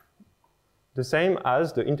the same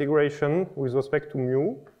as the integration with respect to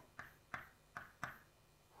mu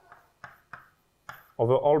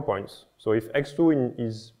over all points. So if x2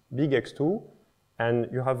 is big x2, and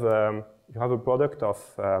you have a product of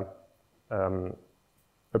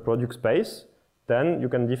a product space, then you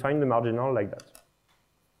can define the marginal like that.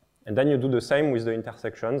 And then you do the same with the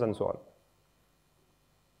intersections and so on.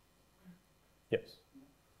 Yes?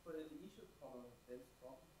 For the initial problem of this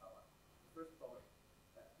problem, the first problem,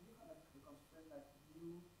 do you have the constraint that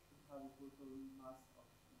you should have a total mass of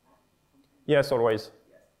something? Yes, always.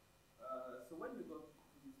 Yes. So when you go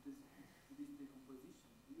to this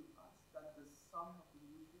decomposition, do you ask that the sum of the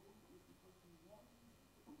usual is equal to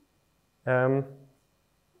 1?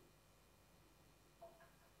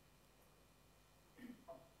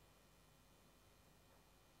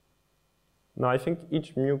 No, I think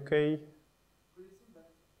each mu k. We assume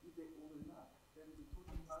that if they overlap, then the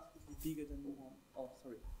total mass would be bigger than 1. Oh,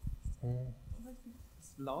 sorry.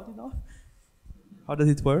 It's loud enough? How does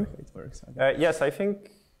it work? It works. Okay. Yes, I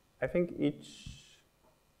think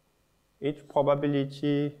each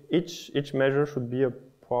probability, each measure should be a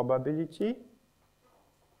probability.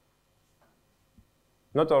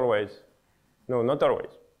 Not always. No, not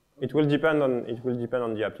always. Okay. It will depend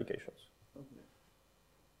on the applications.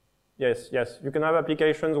 Yes, yes. You can have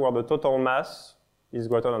applications where the total mass is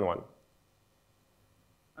greater than 1.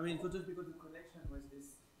 I mean, just because the connection with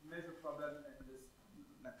this measure problem and this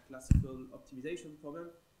classical optimization problem,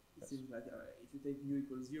 it seems like if you take mu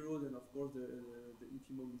equals 0, then of course the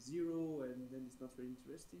infimum is 0, and then it's not very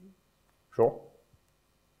interesting. Sure.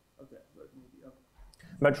 Okay, but maybe. Okay.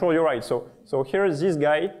 But sure, you're right. So here, this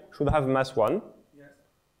guy should have mass 1, yes.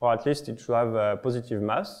 Or at least it should have a positive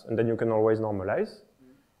mass, and then you can always normalize.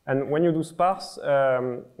 And when you do sparse,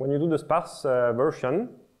 when you do the sparse version,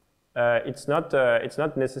 it's not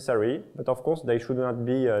necessary, but of course they should not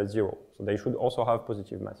be 0. So they should also have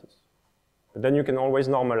positive masses. But then you can always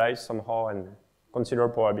normalize somehow and consider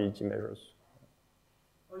probability measures.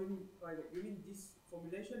 Oh, you mean this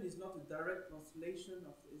formulation is not a direct translation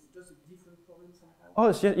of? It's just a different problem somehow.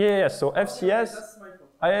 Oh yeah. So FCS. Okay, that's my fault.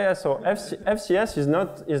 Yeah. So FCS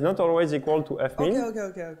is not always equal to Fmin.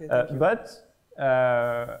 Okay.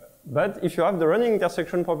 But if you have the running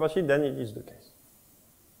intersection property, then it is the case.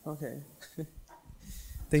 Okay.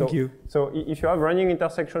 Thank you. So if you have running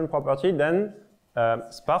intersection property, then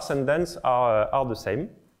sparse and dense are the same.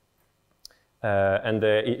 And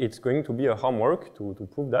it's going to be a homework to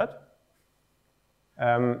prove that.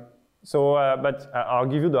 But I'll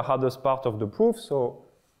give you the hardest part of the proof. So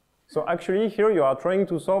actually here you are trying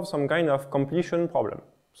to solve some kind of completion problem.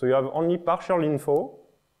 So you have only partial info.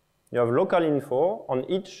 You have local info on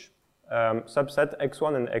each subset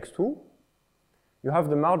x1 and x2. You have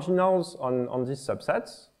the marginals on these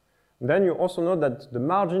subsets. Then you also know that the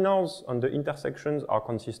marginals on the intersections are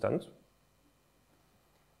consistent.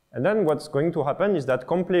 And then what's going to happen is that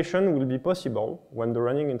completion will be possible when the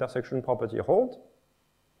running intersection property holds,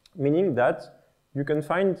 meaning that you can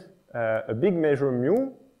find a big measure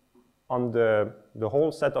mu on the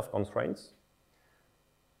whole set of constraints,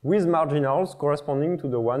 with marginals corresponding to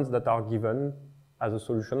the ones that are given as a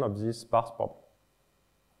solution of this sparse problem.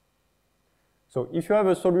 So if you have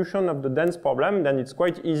a solution of the dense problem, then it's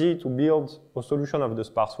quite easy to build a solution of the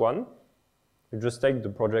sparse one. You just take the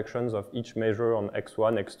projections of each measure on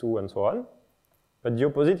x1, x2, and so on. But the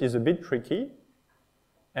opposite is a bit tricky,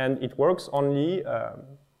 and it works only,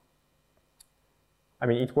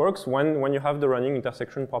 it works when you have the running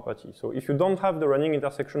intersection property. So if you don't have the running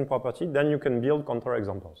intersection property, then you can build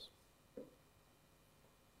counterexamples.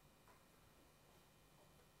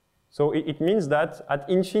 So it means that at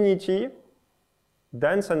infinity,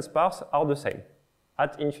 dense and sparse are the same,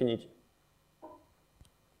 at infinity.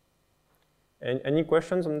 Any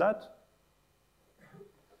questions on that?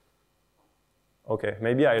 Okay,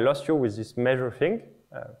 maybe I lost you with this measure thing.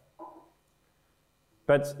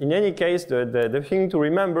 But in any case, the thing to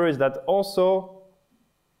remember is that also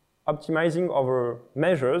optimizing over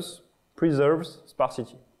measures preserves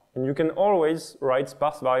sparsity. And you can always write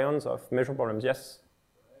sparse variants of measure problems. Yes?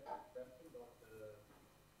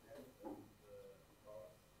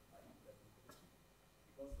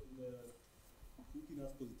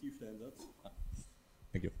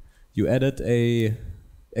 Thank you. You added a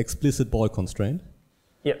explicit ball constraint.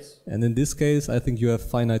 Yes. And in this case, I think you have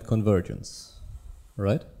finite convergence,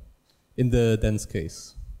 right? In the dense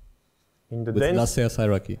case. In the with Lasserre's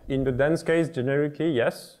hierarchy. In the dense case, generically,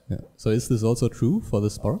 yes. Yeah. So is this also true for the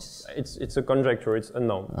sparse? It's a conjecture. It's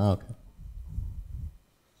unknown. Ah, okay.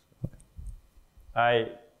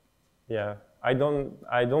 I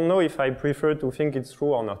don't know if I prefer to think it's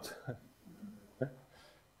true or not.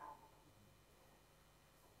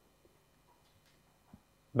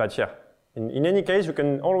 But yeah, in any case, you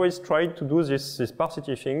can always try to do this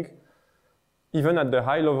sparsity thing, even at the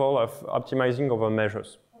high level of optimizing over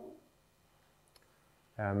measures.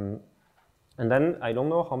 And then I don't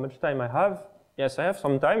know how much time I have. Yes, I have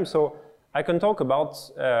some time, so I can talk about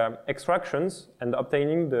extractions and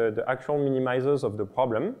obtaining the actual minimizers of the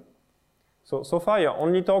problem. So far, I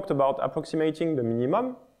only talked about approximating the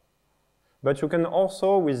minimum, but you can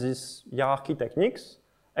also, with these hierarchy techniques,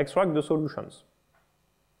 extract the solutions.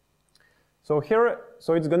 So here,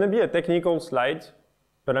 it's going to be a technical slide,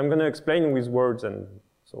 but I'm going to explain with words, and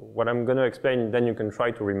so what I'm going to explain, then you can try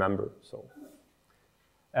to remember. So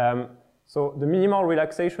the minimal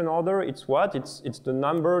relaxation order, it's what? It's the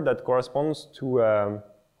number that corresponds to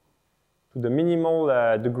the minimal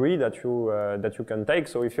degree that you can take.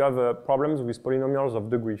 So if you have problems with polynomials of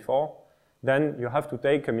degree 4, then you have to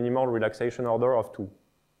take a minimal relaxation order of 2,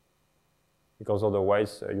 because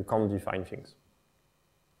otherwise you can't define things.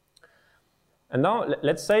 And now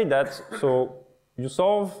let's say that so you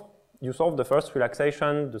solve the first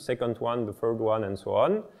relaxation, the second one, the third one, and so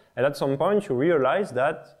on. And at some point you realize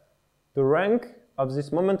that the rank of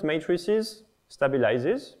this moment matrices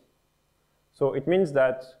stabilizes. So it means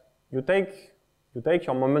that you take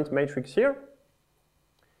your moment matrix here,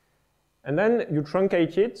 and then you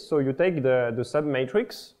truncate it. So you take the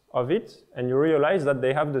submatrix of it, and you realize that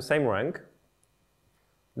they have the same rank.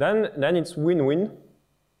 Then it's win-win.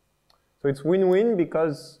 So it's win-win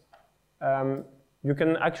because you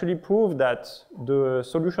can actually prove that the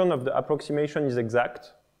solution of the approximation is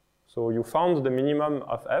exact. So you found the minimum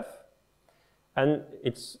of f. And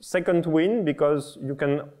it's second win because you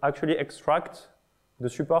can actually extract the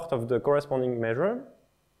support of the corresponding measure.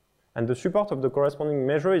 And the support of the corresponding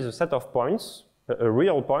measure is a set of points,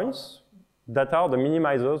 real points, that are the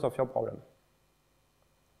minimizers of your problem.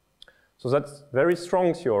 So that's very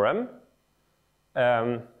strong theorem.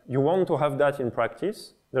 You want to have that in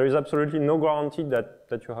practice. There is absolutely no guarantee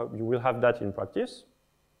that you will have that in practice.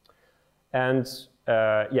 And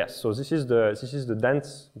yes, so this is the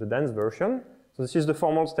dense version. So this is the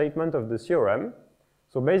formal statement of the theorem.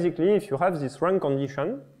 So basically, if you have this rank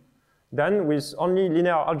condition, then with only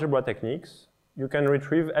linear algebra techniques, you can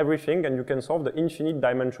retrieve everything and you can solve the infinite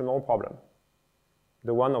dimensional problem,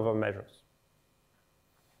 the one over measures.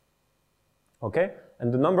 Okay?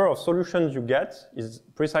 And the number of solutions you get is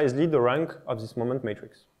precisely the rank of this moment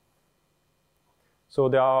matrix. So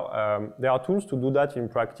there are tools to do that in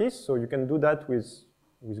practice. So you can do that with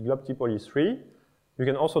globtpoly 3. You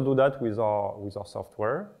can also do that with our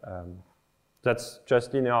software. That's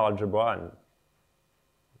just linear algebra, and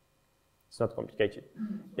it's not complicated.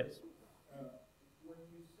 Yes? When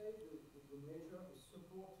you say that the measure is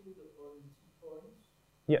supported on T points,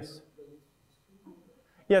 yes. That it's discrete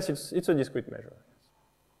measure? Yes, it's a discrete measure.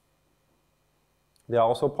 There are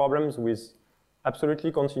also problems with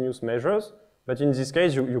absolutely continuous measures, but in this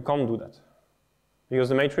case, you can't do that, because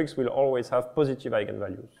the matrix will always have positive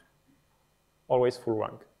eigenvalues, always full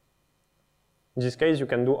rank. In this case, you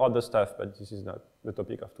can do other stuff, but this is not the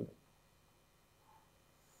topic of today.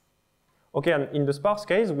 Okay, and in the sparse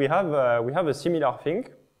case, we have a similar thing.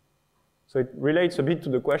 So it relates a bit to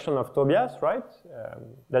the question of Tobias, right?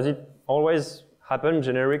 Does it always happen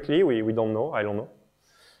generically? We don't know. I don't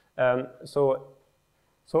know.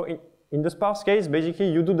 So in the sparse case, basically,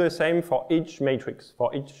 you do the same for each matrix,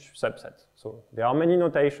 for each subset. So there are many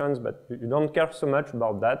notations, but you don't care so much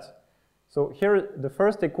about that. So here, the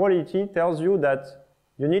first equality tells you that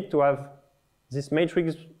you need to have this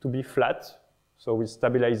matrix to be flat, so with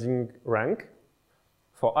stabilizing rank,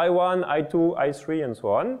 for I1, I2, I3, and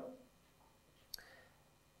so on.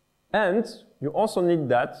 And you also need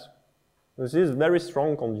that. This is a very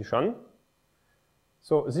strong condition.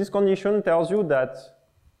 So this condition tells you that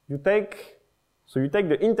you take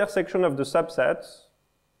the intersection of the subsets,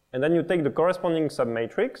 and then you take the corresponding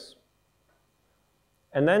submatrix,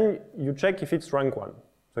 and then you check if it's rank 1.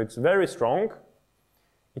 So it's very strong.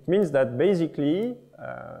 it means that basically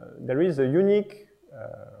there is a unique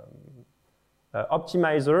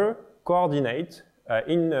optimizer coordinate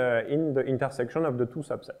in the intersection of the two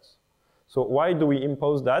subsets. So why do we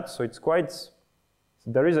impose that? So it's quite,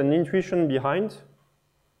 there is an intuition behind.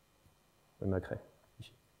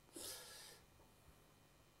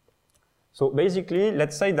 So basically,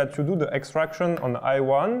 let's say that you do the extraction on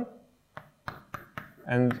I1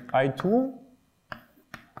 and I2.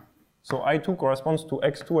 So I2 corresponds to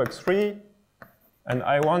x2, x3, and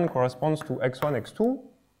I1 corresponds to x1, x2.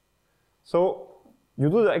 So you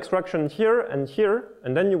do the extraction here,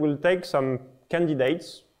 and then you will take some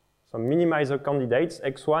candidates, some minimizer candidates,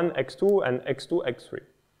 x1, x2, and x2, x3.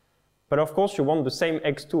 But of course, you want the same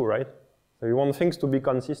x2, right? So you want things to be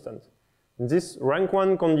consistent. And this rank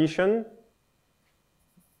 1 condition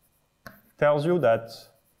tells you that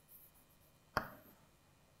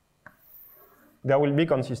there will be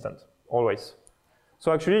consistent, always.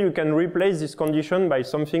 So actually, you can replace this condition by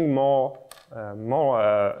something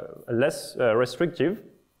less restrictive.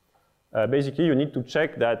 Basically, you need to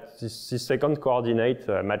check that this second coordinate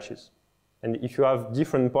matches. And if you have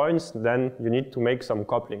different points, then you need to make some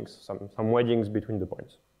couplings, some weddings between the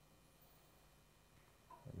points.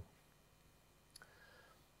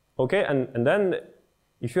 Okay, and then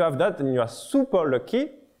if you have that, then you are super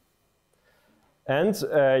lucky, and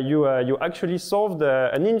you actually solved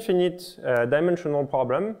an infinite dimensional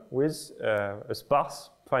problem with a sparse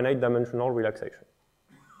finite dimensional relaxation.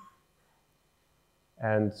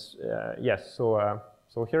 And yes, so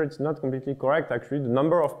here it's not completely correct. Actually, the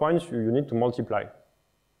number of points you need to multiply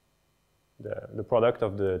the product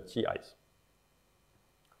of the TIs.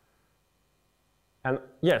 And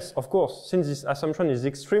yes, of course, since this assumption is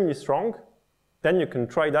extremely strong, then you can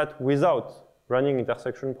try that without running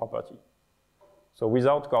intersection property. So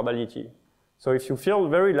without causality. So if you feel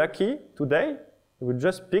very lucky today, you would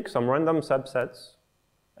just pick some random subsets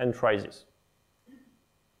and try this.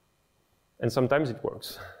 And sometimes it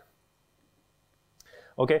works.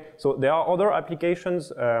 Okay, so there are other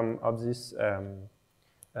applications of this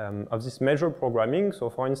measure programming. So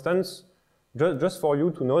for instance, just for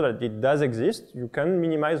you to know that it does exist, you can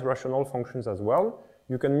minimize rational functions as well.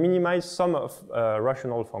 You can minimize some of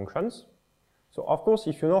rational functions. So of course,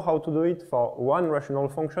 if you know how to do it for one rational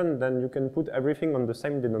function, then you can put everything on the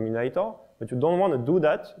same denominator. But you don't want to do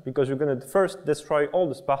that because you're going to first destroy all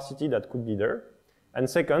the sparsity that could be there. And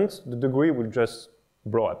second, the degree will just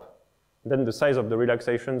blow up. Then the size of the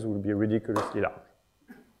relaxations will be ridiculously large.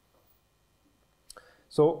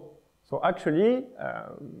 So actually,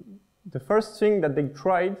 the first thing that they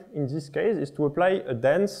tried in this case is to apply a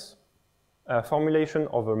dense formulation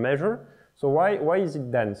of a measure. So why is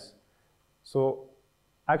it dense? So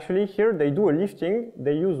actually here they do a lifting.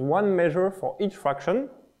 They use one measure for each fraction.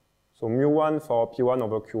 So mu1 for p1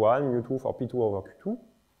 over q1, mu2 for p2 over q2.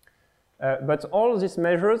 But all these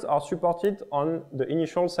measures are supported on the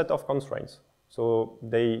initial set of constraints. So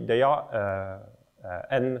they are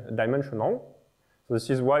n-dimensional. So this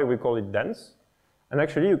is why we call it dense. And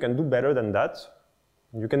actually you can do better than that.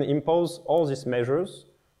 You can impose all these measures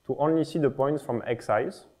to only see the points from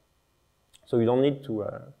xi's. So you don't need to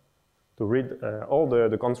read all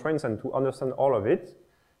the constraints and to understand all of it.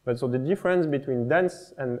 But so the difference between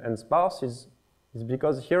dense and sparse is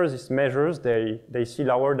because here these measures, they see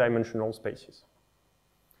lower dimensional spaces.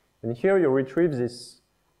 And here you retrieve this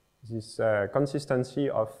consistency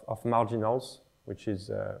of marginals, which is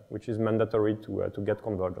mandatory to get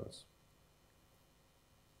convergence.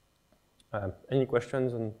 Any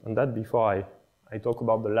questions on that before I talk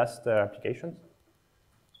about the last applications?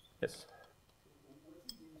 Yes? What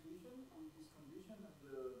is the intuition on this condition that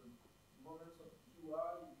the moments of qi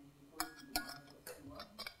is equal to the moments of q1?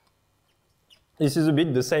 This is a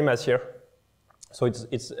bit the same as here. So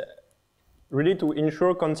it's really to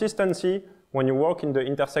ensure consistency when you work in the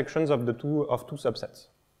intersections of two subsets.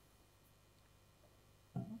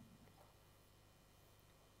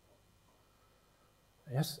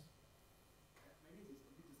 Yes? Maybe it's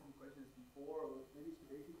a bit the same question as before, or maybe it's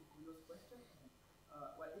related to Bruno's question.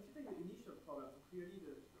 Well, if you take the initial problem, so clearly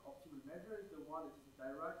the optimal measure is the one that is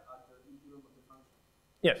direct at the interim of the function.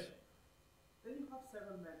 Yes. Then you have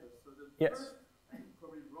several measures. So the Yes. first, and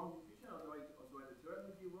probably wrong intuition, otherwise the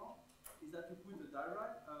theorem would be wrong, is that you put the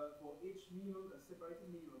direct for each minimum, a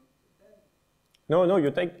separated minimum. Then No,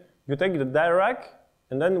 you take the Dirac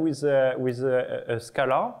and then with a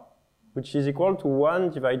scalar, which is equal to 1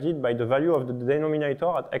 divided by the value of the denominator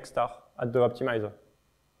at x star, at the optimizer.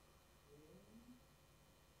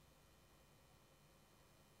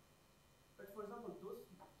 But for example,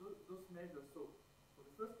 those measures, so for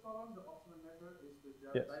the first problem, the optimal measure is the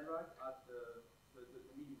Yes. Dirac at the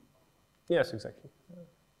medium. Yes, exactly.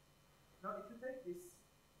 Now, if you take this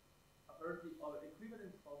apparently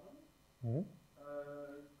equivalent problem, Mm-hmm.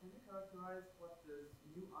 can you characterize what the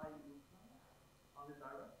new I looks like on the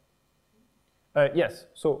direct? Yes,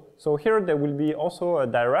 so here there will be also a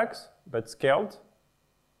directs, but scaled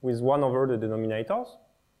with 1 over the denominators.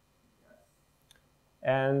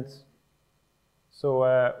 And so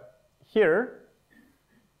here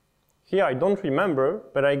I don't remember,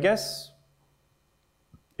 but I guess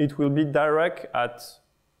it will be direct at,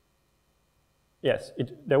 yes,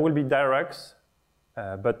 there will be directs,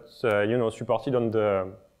 but you know, supported on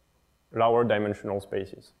the lower dimensional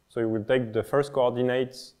spaces. So you will take the first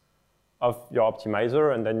coordinates of your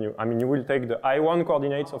optimizer, and then you will take the I1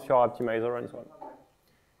 coordinates of your optimizer and so on.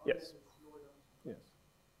 Yes. Yes.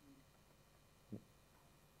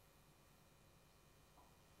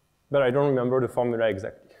 But I don't remember the formula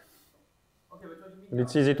exactly. Okay, but what you mean? But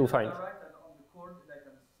it's easy to find. Direct and on the like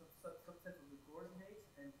a subset of the coordinates,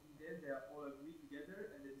 and in there they are all agreed together,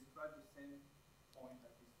 and they describe the same point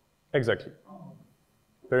at this point. Exactly.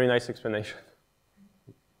 Very nice explanation.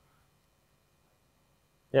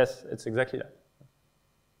 Yes, it's exactly that.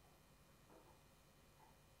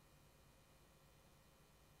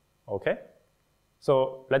 Okay.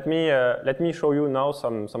 So let me show you now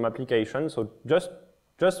some applications. So just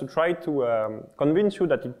to try to convince you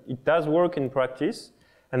that it does work in practice,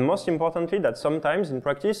 and most importantly, that sometimes in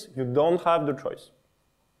practice you don't have the choice.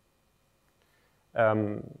 I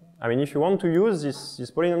mean, if you want to use this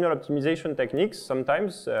polynomial optimization techniques,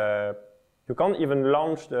 sometimes you can't even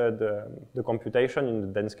launch the computation in the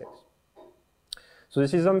dense case. So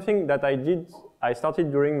this is something that I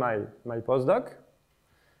started during my postdoc.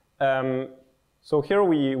 So here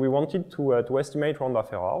we wanted to estimate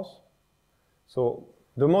round-off errors. So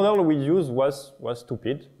the model we used was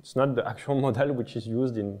stupid. It's not the actual model which is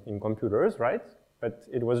used in computers, right? But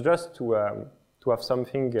it was just to have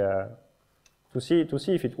something to see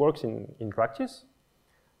if it works in practice.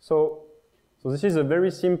 So this is a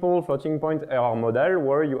very simple floating point error model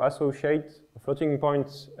where you associate a floating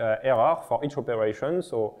point error for each operation.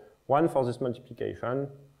 So one for this multiplication,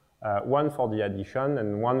 one for the addition,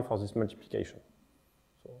 and one for this multiplication.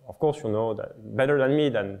 So of course you know that better than me,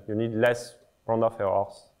 then you need less round-off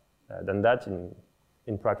errors than that in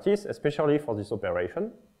practice, especially for this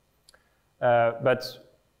operation. But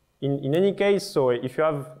in any case, so if you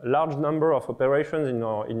have a large number of operations in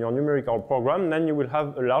your numerical program, then you will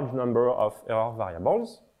have a large number of error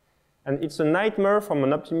variables. And it's a nightmare from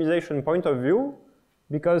an optimization point of view,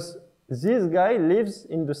 because this guy lives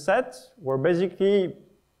in the set where basically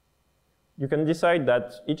you can decide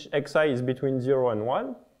that each xi is between 0 and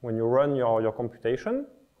 1 when you run your computation.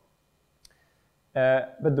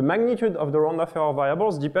 But the magnitude of the round-off error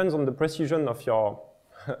variables depends on the precision of your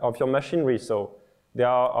machinery. So they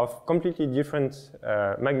are of completely different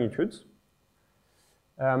magnitudes.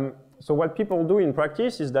 So what people do in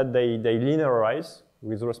practice is that they linearize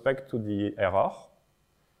with respect to the error.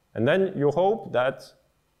 And then you hope that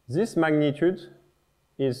this magnitude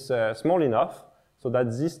is small enough so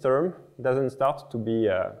that this term doesn't start to be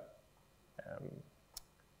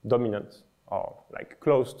dominant or like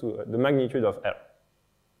close to the magnitude of error.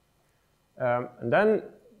 And then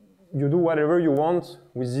you do whatever you want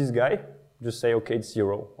with this guy. Just say, okay, it's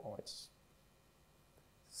 0, or it's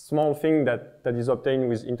a small thing that is obtained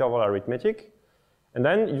with interval arithmetic. And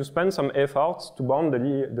then you spend some efforts to bound the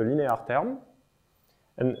linear term.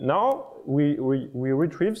 And now we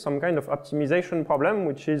retrieve some kind of optimization problem,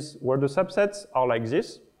 which is where the subsets are like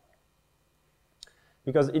this.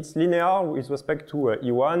 Because it's linear with respect to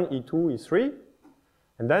E1, E2, E3.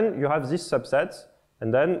 And then you have these subsets,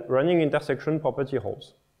 and then running intersection property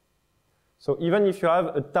holds. So even if you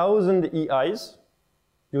have 1,000 EIs,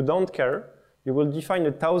 you don't care. You will define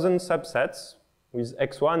 1,000 subsets with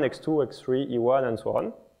x1, x2, x3, E1, and so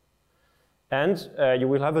on. And you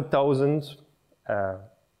will have 1,000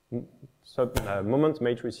 moment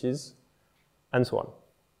matrices, and so on.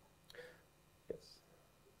 Yes.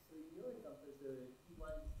 So in your example, the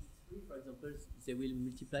E1, E3, for example, they will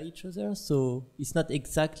multiply each other, so it's not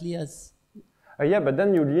exactly as... Yeah, but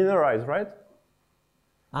then you linearize, right?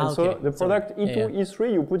 Ah, and so the product E2,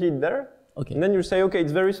 E3, you put it there, and then you say, okay,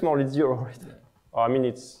 it's very small, it's 0, right? Or, I mean,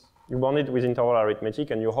 you bound it with interval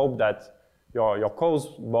arithmetic, and you hope that your cause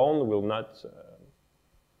bound will not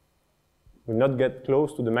get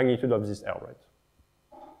close to the magnitude of this error, right?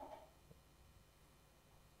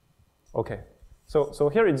 Okay, so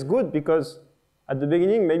here it's good because at the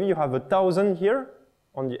beginning, maybe you have 1,000 here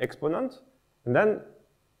on the exponent, and then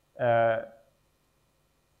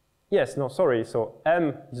yes, no, sorry. So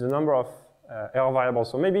m is the number of error variables.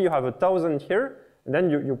 So maybe you have 1,000 here, and then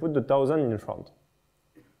you put the 1000 in front.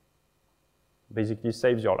 Basically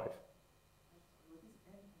saves your life.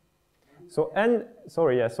 So n,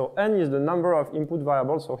 sorry, yeah, so n is the number of input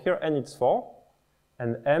variables. So here n it's 4,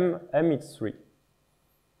 and m it's 3.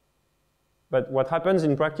 But what happens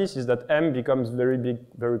in practice is that m becomes very big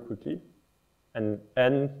very quickly, and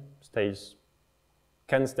n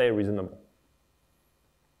can stay reasonable.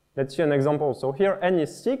 Let's see an example. So here n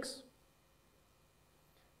is 6,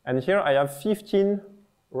 and here I have 15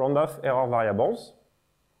 round-off error variables.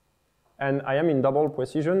 And I am in double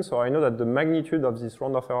precision, so I know that the magnitude of this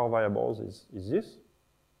round-off error variables is this.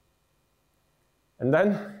 And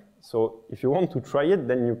then, so if you want to try it,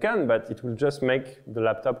 then you can, but it will just make the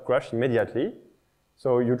laptop crash immediately.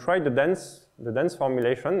 So you try the dense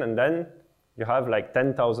formulation, and then you have like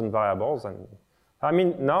 10,000 variables. And I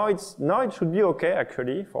mean, now it should be okay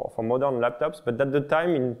actually for modern laptops, but at the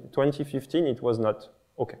time in 2015 it was not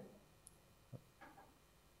okay.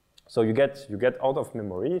 So you get out of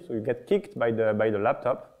memory, so you get kicked by the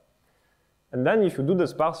laptop. And then if you do the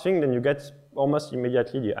sparsing, then you get almost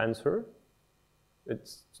immediately the answer.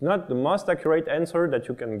 It's not the most accurate answer that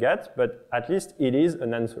you can get, but at least it is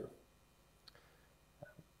an answer.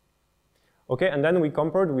 Okay, and then we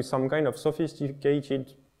compared with some kind of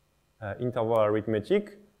sophisticated interval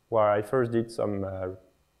arithmetic, where I first did some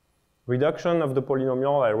reduction of the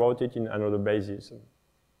polynomial. I wrote it in another basis.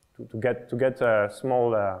 To get a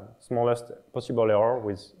smallest possible error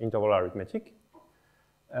with interval arithmetic.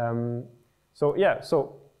 So yeah,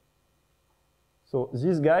 so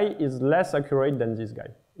this guy is less accurate than this guy.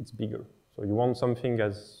 It's bigger. So you want something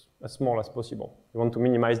as small as possible. You want to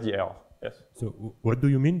minimize the error. Yes. So what do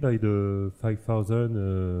you mean by the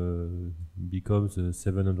 5000 becomes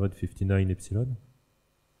 759 epsilon?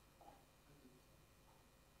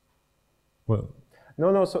 Well.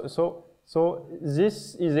 No. So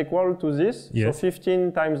this is equal to this, yes. So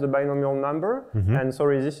 15 times the binomial number, and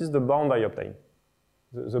sorry, this is the bound I obtain.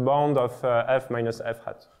 The bound of f minus f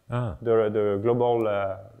hat, the global,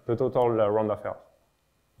 the total round-off error.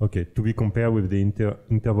 Okay, to be compared with the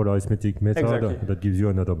interval arithmetic method, exactly. That gives you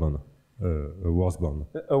another bound, a worse bound.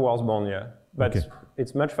 A worse bound, yeah, but okay.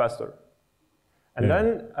 It's much faster. And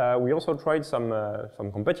then we also tried some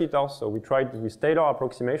competitors, so we tried with Taylor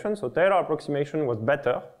approximation. So Taylor approximation was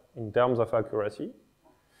better in terms of accuracy,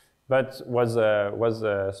 but was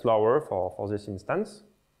slower for this instance,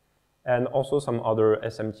 and also some other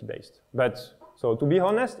SMT based. But so to be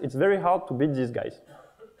honest, it's very hard to beat these guys.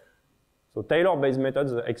 So Taylor-based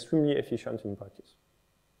methods are extremely efficient in practice,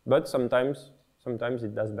 but sometimes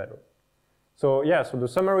it does better. So yeah, so the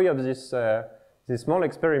summary of these small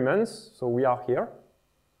experiments. So we are here.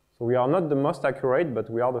 So we are not the most accurate, but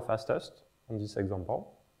we are the fastest on this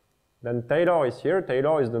example. Then Taylor is here.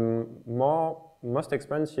 Taylor is the most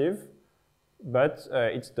expensive, but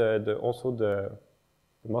it's also the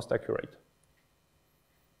most accurate.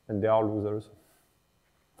 And they are losers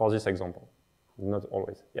for this example. Not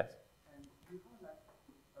always, yes. And do you have like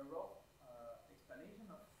a rough explanation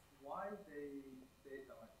of why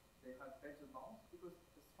they have better bounds? Because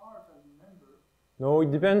as far as I remember... No, it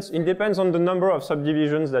depends on the number of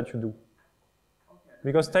subdivisions that you do. Okay.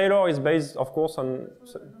 Because Taylor is based, of course, on...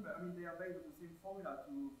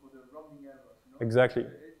 Exactly. They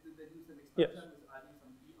do some expansion with adding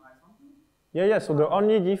some EI something? Yeah, so the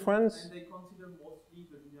only difference... And they consider mostly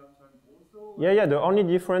the linear term also? Yeah, the only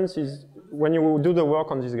difference is when you do the work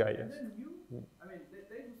on this guy, yes. And then I mean,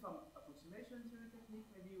 they do some approximation theory technique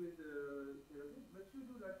maybe with the but you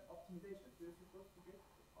do like optimization, so you're supposed to get...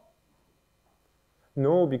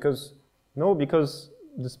 No, because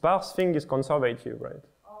the sparse thing is conservative, right?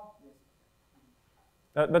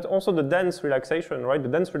 But also the dense relaxation, right? The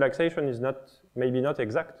dense relaxation is maybe not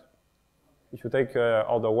exact. If you take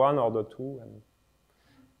order 1, order 2, and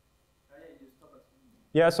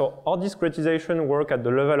yeah, so our discretization work at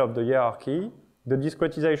the level of the hierarchy. The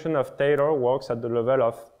discretization of Taylor works at the level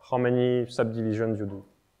of how many subdivisions you do.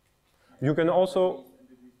 You can also,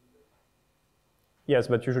 yes,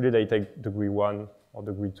 but usually they take degree 1 or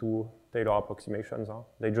degree 2 Taylor approximations.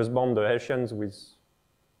 They just bound the Hessians with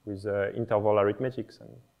interval arithmetics, and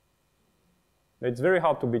it's very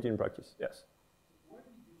hard to beat in practice. Yes. Why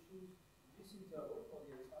did you choose this interval for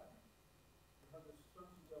the assignment? You have a strong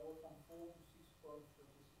interval from 4 to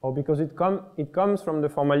 6.36. Oh, because it comes from the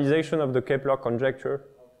formalization of the Kepler conjecture.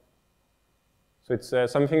 Okay. So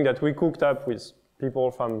it's something that we cooked up with people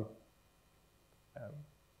from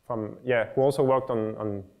who also worked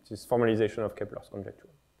on this formalization of Kepler's conjecture.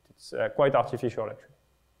 It's quite artificial, actually.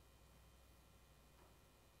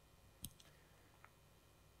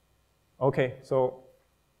 Okay, so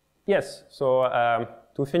yes, so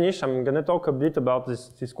to finish, I'm going to talk a bit about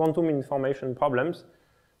these quantum information problems.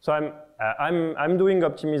 So I'm doing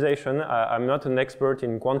optimization. I'm not an expert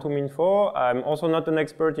in quantum info. I'm also not an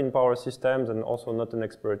expert in power systems and also not an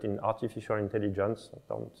expert in artificial intelligence.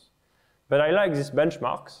 But I like these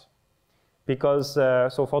benchmarks because,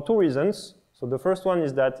 so for two reasons. So the first one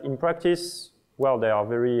is that in practice, well, they are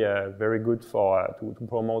very good for to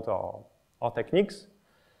promote our techniques.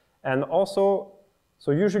 And also,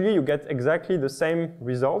 so usually you get exactly the same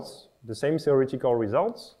results, the same theoretical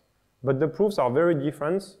results, but the proofs are very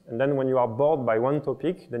different. And then when you are bored by one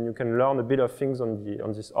topic, then you can learn a bit of things on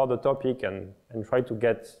this other topic and try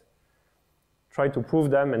to prove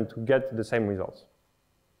them and to get the same results.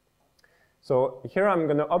 So here I'm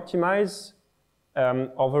going to optimize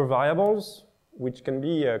other variables, which can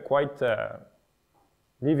be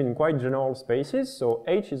live in quite general spaces. So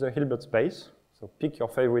H is a Hilbert space. So pick your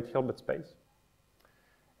favorite Hilbert space.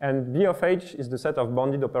 And B of H is the set of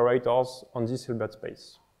bounded operators on this Hilbert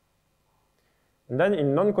space. And then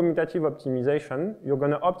in non-commutative optimization, you're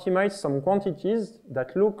going to optimize some quantities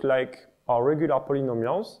that look like our regular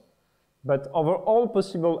polynomials, but over all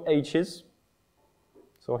possible H's,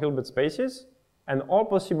 so Hilbert spaces, and all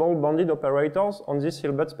possible bounded operators on these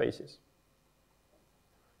Hilbert spaces.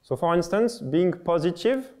 So for instance, being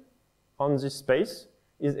positive on this space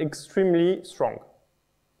is extremely strong,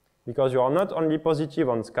 because you are not only positive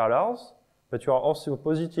on scalars, but you are also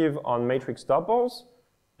positive on matrix tuples,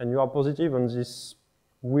 and you are positive on this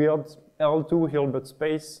weird L2 Hilbert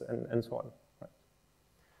space, and so on. Right.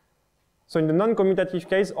 So in the non-commutative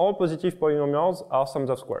case, all positive polynomials are sums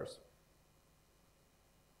of squares.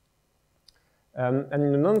 And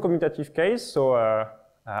in the non-commutative case, so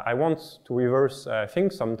I want to reverse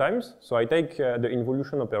things sometimes, so I take the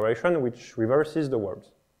involution operation, which reverses the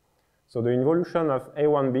words. So the involution of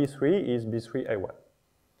A1, B3 is B3, A1.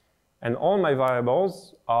 And all my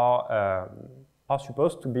variables are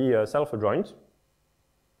supposed to be self-adjoint.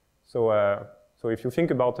 So, so if you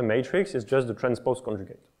think about a matrix, it's just the transpose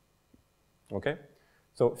conjugate. Okay?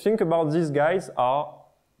 So think about these guys are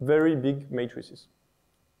very big matrices.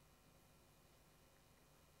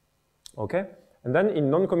 Okay? And then in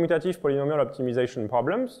non-commutative polynomial optimization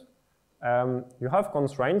problems, you have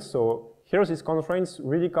constraints. So here these constraints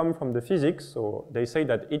really come from the physics. So they say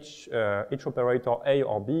that each operator A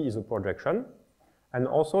or B is a projection, and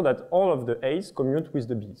also that all of the A's commute with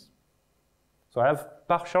the B's. So I have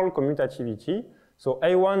partial commutativity. So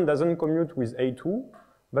A1 doesn't commute with A2,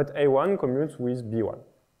 but A1 commutes with B1.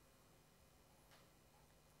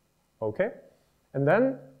 Okay? And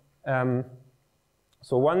then,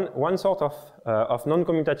 so one sort of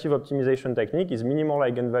non-commutative optimization technique is minimal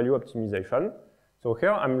eigenvalue optimization. So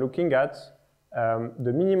here I'm looking at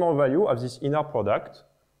the minimal value of this inner product.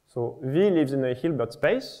 So V lives in a Hilbert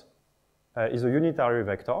space, is a unitary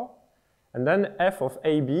vector. And then f of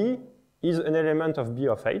AB is an element of B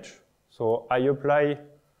of H. So I apply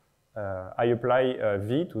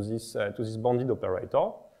V to this bounded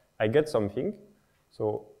operator. I get something.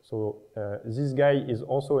 So this guy is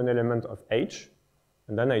also an element of H.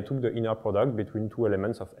 And then I took the inner product between two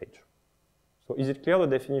elements of H. So is it clear the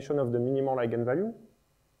definition of the minimal eigenvalue?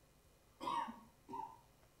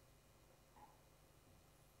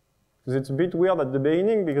 Because it's a bit weird at the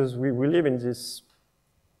beginning because we live in this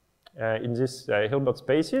Hilbert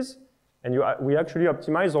spaces, and we actually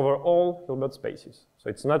optimize over all Hilbert spaces. So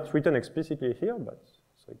it's not written explicitly here, but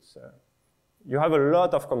so it's you have a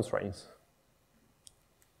lot of constraints.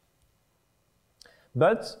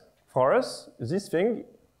 But for us, this thing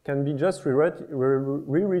can be just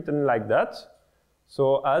rewritten like that.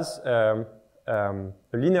 So as a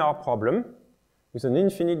linear problem with an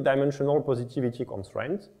infinite dimensional positivity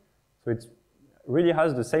constraint. So it really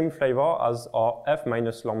has the same flavor as our f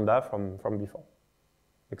minus lambda from before,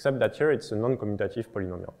 except that here it's a non-commutative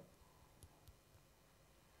polynomial.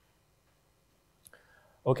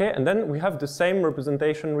 Okay, and then we have the same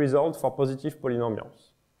representation result for positive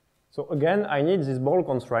polynomials. So again, I need this ball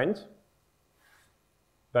constraint,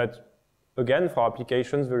 but again, for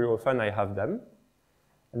applications, very often I have them.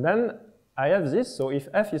 And then I have this, so if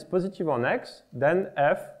f is positive on x, then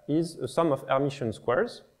f is a sum of Hermitian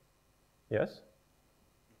squares. Yes?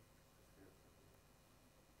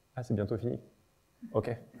 Ah, c'est bientôt fini.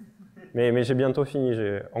 Ok. Mais j'ai bientôt fini,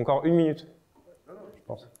 j'ai encore 1 minute, je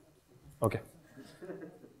pense. Ok.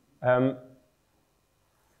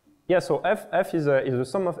 Yeah, so f is a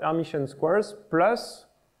sum of Hermitian squares plus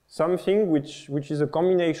something which is a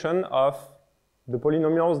combination of the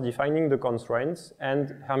polynomials defining the constraints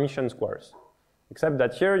and Hermitian squares. Except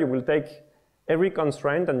that here you will take every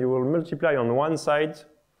constraint and you will multiply on one side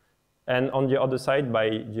and on the other side by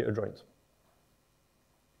the adjoint.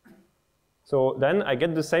 So then I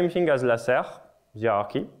get the same thing as Lasserre, the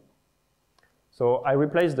hierarchy. So I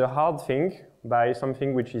replace the hard thing by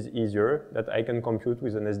something which is easier that I can compute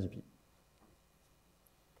with an SDP.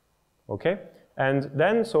 Okay? And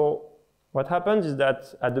then, so what happens is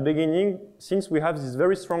that at the beginning, since we have this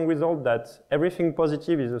very strong result that everything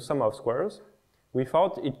positive is the sum of squares, we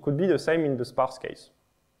thought it could be the same in the sparse case.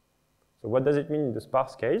 So what does it mean in the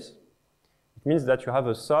sparse case? It means that you have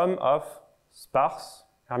a sum of sparse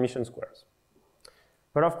Hermitian squares.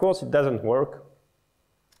 But of course, it doesn't work.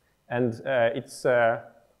 And it's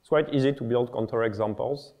quite easy to build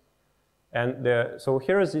counterexamples. And so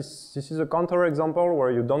here is this is a counterexample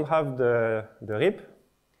where you don't have the RIP,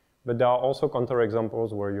 but there are also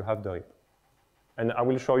counterexamples where you have the RIP. And I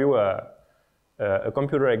will show you a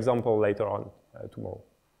computer example later on tomorrow.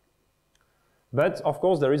 But of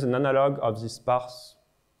course, there is an analog of this sparse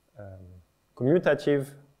commutative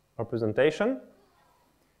representation.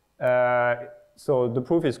 So the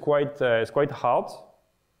proof is quite hard.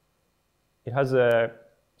 It has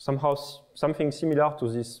somehow something similar to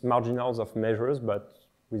these marginals of measures, but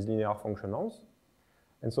with linear functionals.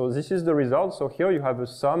 And so this is the result. So here you have a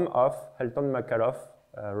sum of Helton-Makhaloff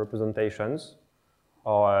representations,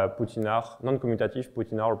 or non-commutative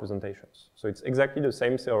Putinar representations. So it's exactly the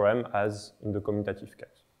same theorem as in the commutative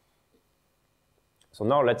case. So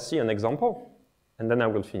now let's see an example, and then I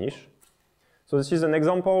will finish. So this is an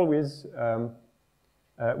example with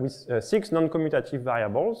 6 non-commutative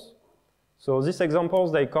variables. So these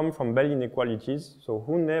examples, they come from Bell inequalities. So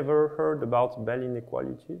who never heard about Bell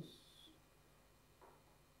inequalities?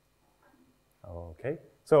 Okay.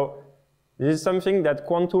 So this is something that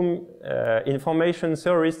quantum information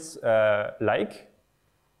theorists like.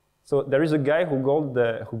 So there is a guy who got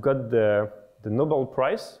the Nobel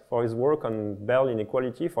Prize for his work on Bell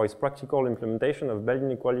inequality, for his practical implementation of Bell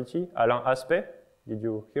inequality, Alain Aspect. Did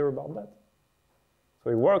you hear about that? So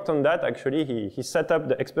he worked on that. Actually, he set up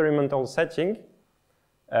the experimental setting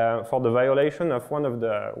for the violation of one of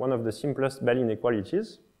the simplest Bell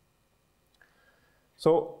inequalities.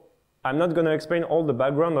 So I'm not going to explain all the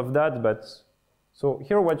background of that, but so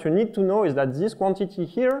here what you need to know is that this quantity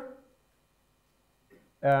here,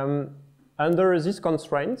 under these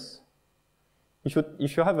constraints,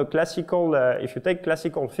 if you have a classical, if you take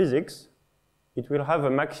classical physics, it will have a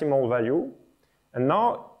maximal value. And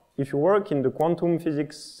now, if you work in the quantum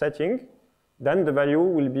physics setting, then the value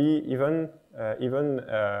will be even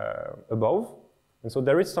above. And so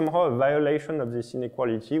there is somehow a violation of this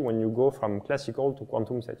inequality when you go from classical to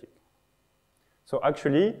quantum setting. So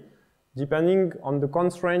actually, depending on the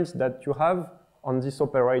constraints that you have on these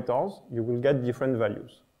operators, you will get different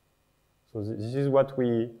values. So this is what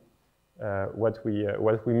we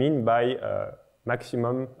mean by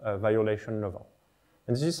maximum violation level.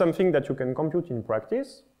 And this is something that you can compute in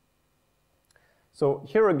practice. So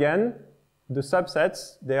here again, the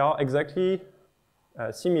subsets, they are exactly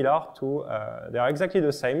similar to, they are exactly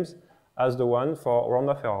the same as the one for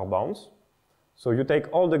round-off error bounds. So you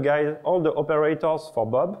take all the operators for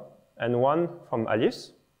Bob and one from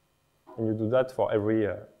Alice, and you do that for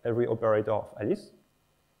every operator of Alice.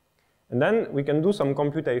 And then we can do some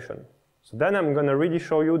computation. So then I'm going to really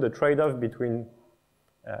show you the trade-off between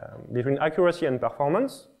accuracy and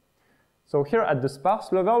performance. So here at the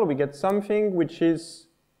sparse level, we get something which is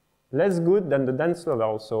less good than the dense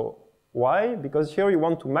level. So why? Because here you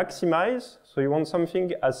want to maximize, so you want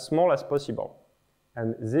something as small as possible.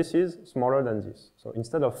 And this is smaller than this. So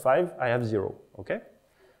instead of 5, I have 0, okay?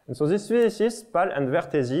 And so this physicists, Pal and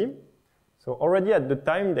Vertesi, so already at the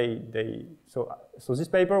time, so this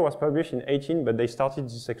paper was published in 18, but they started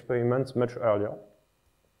this experiment much earlier.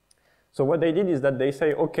 So what they did is that they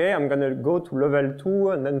say, okay, I'm going to go to level 2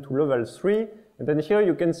 and then to level 3. And then here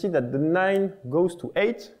you can see that the 9 goes to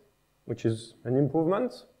 8, which is an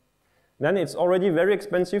improvement. Then it's already very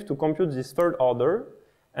expensive to compute this third order.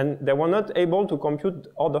 And they were not able to compute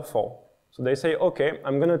order 4. So they say, okay,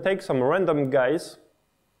 I'm going to take some random guys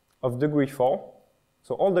of degree 4.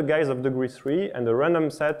 So all the guys of degree 3 and a random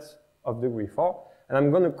set of degree 4. And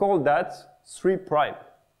I'm going to call that 3 prime.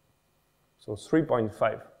 So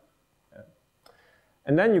 3.5.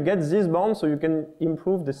 And then you get this bound, so you can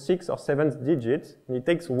improve the 6th or 7th digit, and it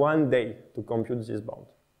takes 1 day to compute this bound.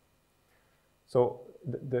 So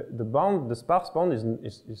the sparse bound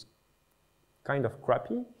is kind of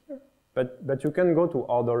crappy here, but you can go to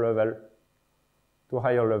order level, to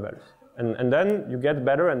higher levels. And then you get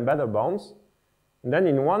better and better bounds, and then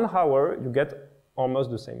in 1 hour, you get almost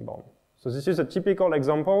the same bound. So this is a typical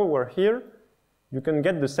example where here, you can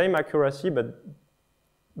get the same accuracy,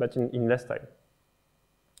 but in less time.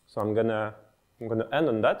 So I'm gonna end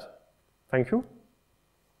on that. Thank you.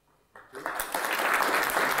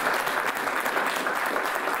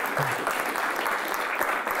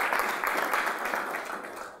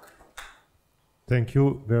 Thank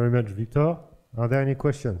you very much, Victor. Are there any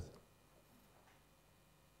questions?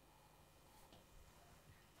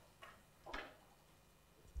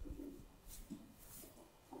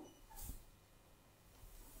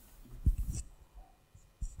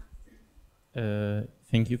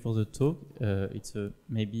 Thank you for the talk. It's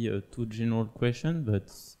maybe a too general question,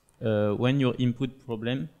 but when your input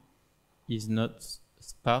problem is not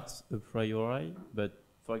sparse a priori, but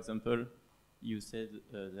for example, you said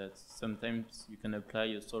that sometimes you can apply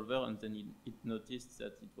a solver and then it noticed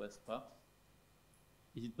that it was sparse.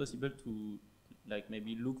 Is it possible to like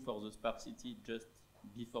maybe look for the sparsity just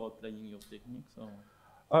before applying your techniques?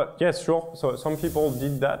 Or? Yes, sure. So some people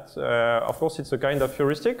did that. Of course, it's a kind of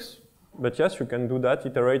heuristics. But yes, you can do that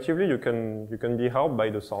iteratively. You can be helped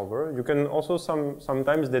by the solver. You can also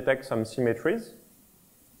sometimes detect some symmetries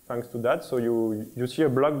thanks to that. So you see a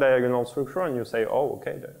block diagonal structure and you say, oh,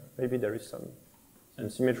 okay, maybe there is some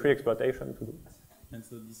symmetry exploitation to do. And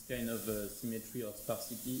so this kind of symmetry or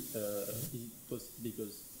sparsity is possible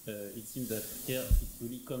because it seems that here it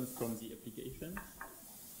really comes from the application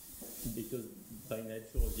because by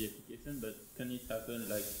nature of the application. But can it happen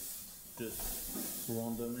like just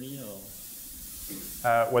randomly, or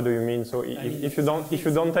what do you mean? So if you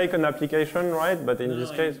don't take an application, right? But in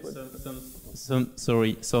this case,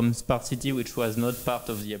 some sparsity which was not part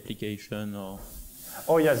of the application, or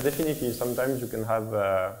oh yes, definitely. Sometimes you can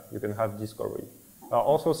have discovery.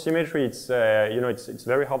 Also symmetry. It's it's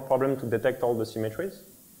very hard problem to detect all the symmetries.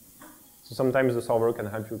 So sometimes the solver can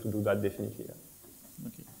help you to do that definitely. Yeah.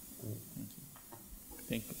 Okay.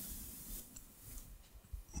 Thank you.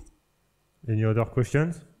 Any other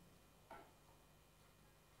questions?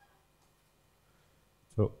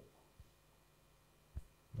 So,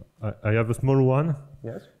 I have a small one.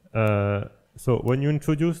 Yes. So, when you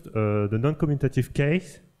introduced the non-commutative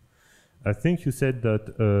case, I think you said that.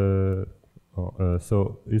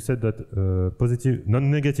 So you said that positive,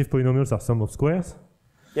 non-negative polynomials are sum of squares.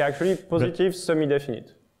 Yeah, actually, positive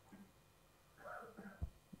semi-definite.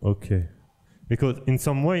 Okay, because in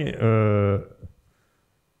some way.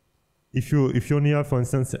 If you only have, for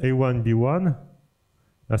instance, A1, B1,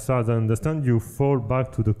 as far as I understand, you fall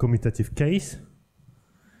back to the commutative case.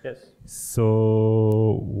 Yes.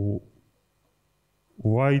 So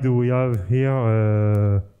why do we have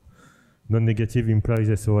here non-negative implies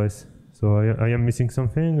SOS? So I am missing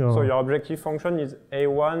something? Or? So your objective function is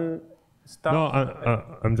A1 star? No,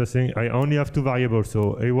 I'm just saying I only have two variables,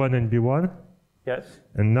 so A1 and B1. Yes.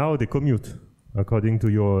 And now they commute according to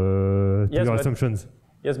your assumptions.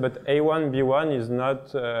 Yes, but A1, B1 is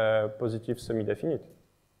not positive semi-definite.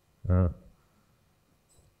 Okay.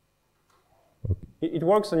 It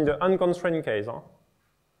works in the unconstrained case. Huh?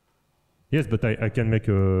 Yes, but I can make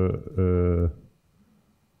a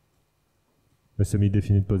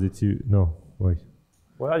semi-definite positive. No, wait.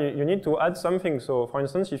 Well, you need to add something. So, for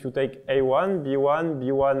instance, if you take A1, B1,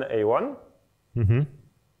 B1, A1,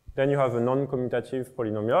 then you have a non-commutative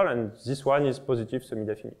polynomial, and this one is positive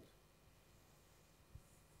semi-definite.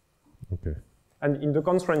 Okay. And in the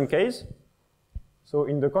constraint case, so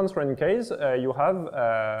in the constraint case, you have,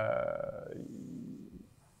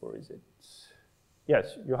 where is it?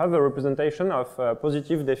 Yes, you have a representation of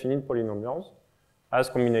positive definite polynomials as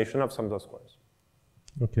combination of sums of squares.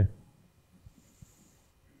 Okay.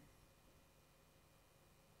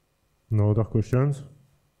 No other questions?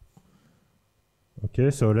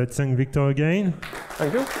 Okay, so let's thank Victor again.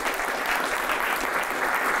 Thank you.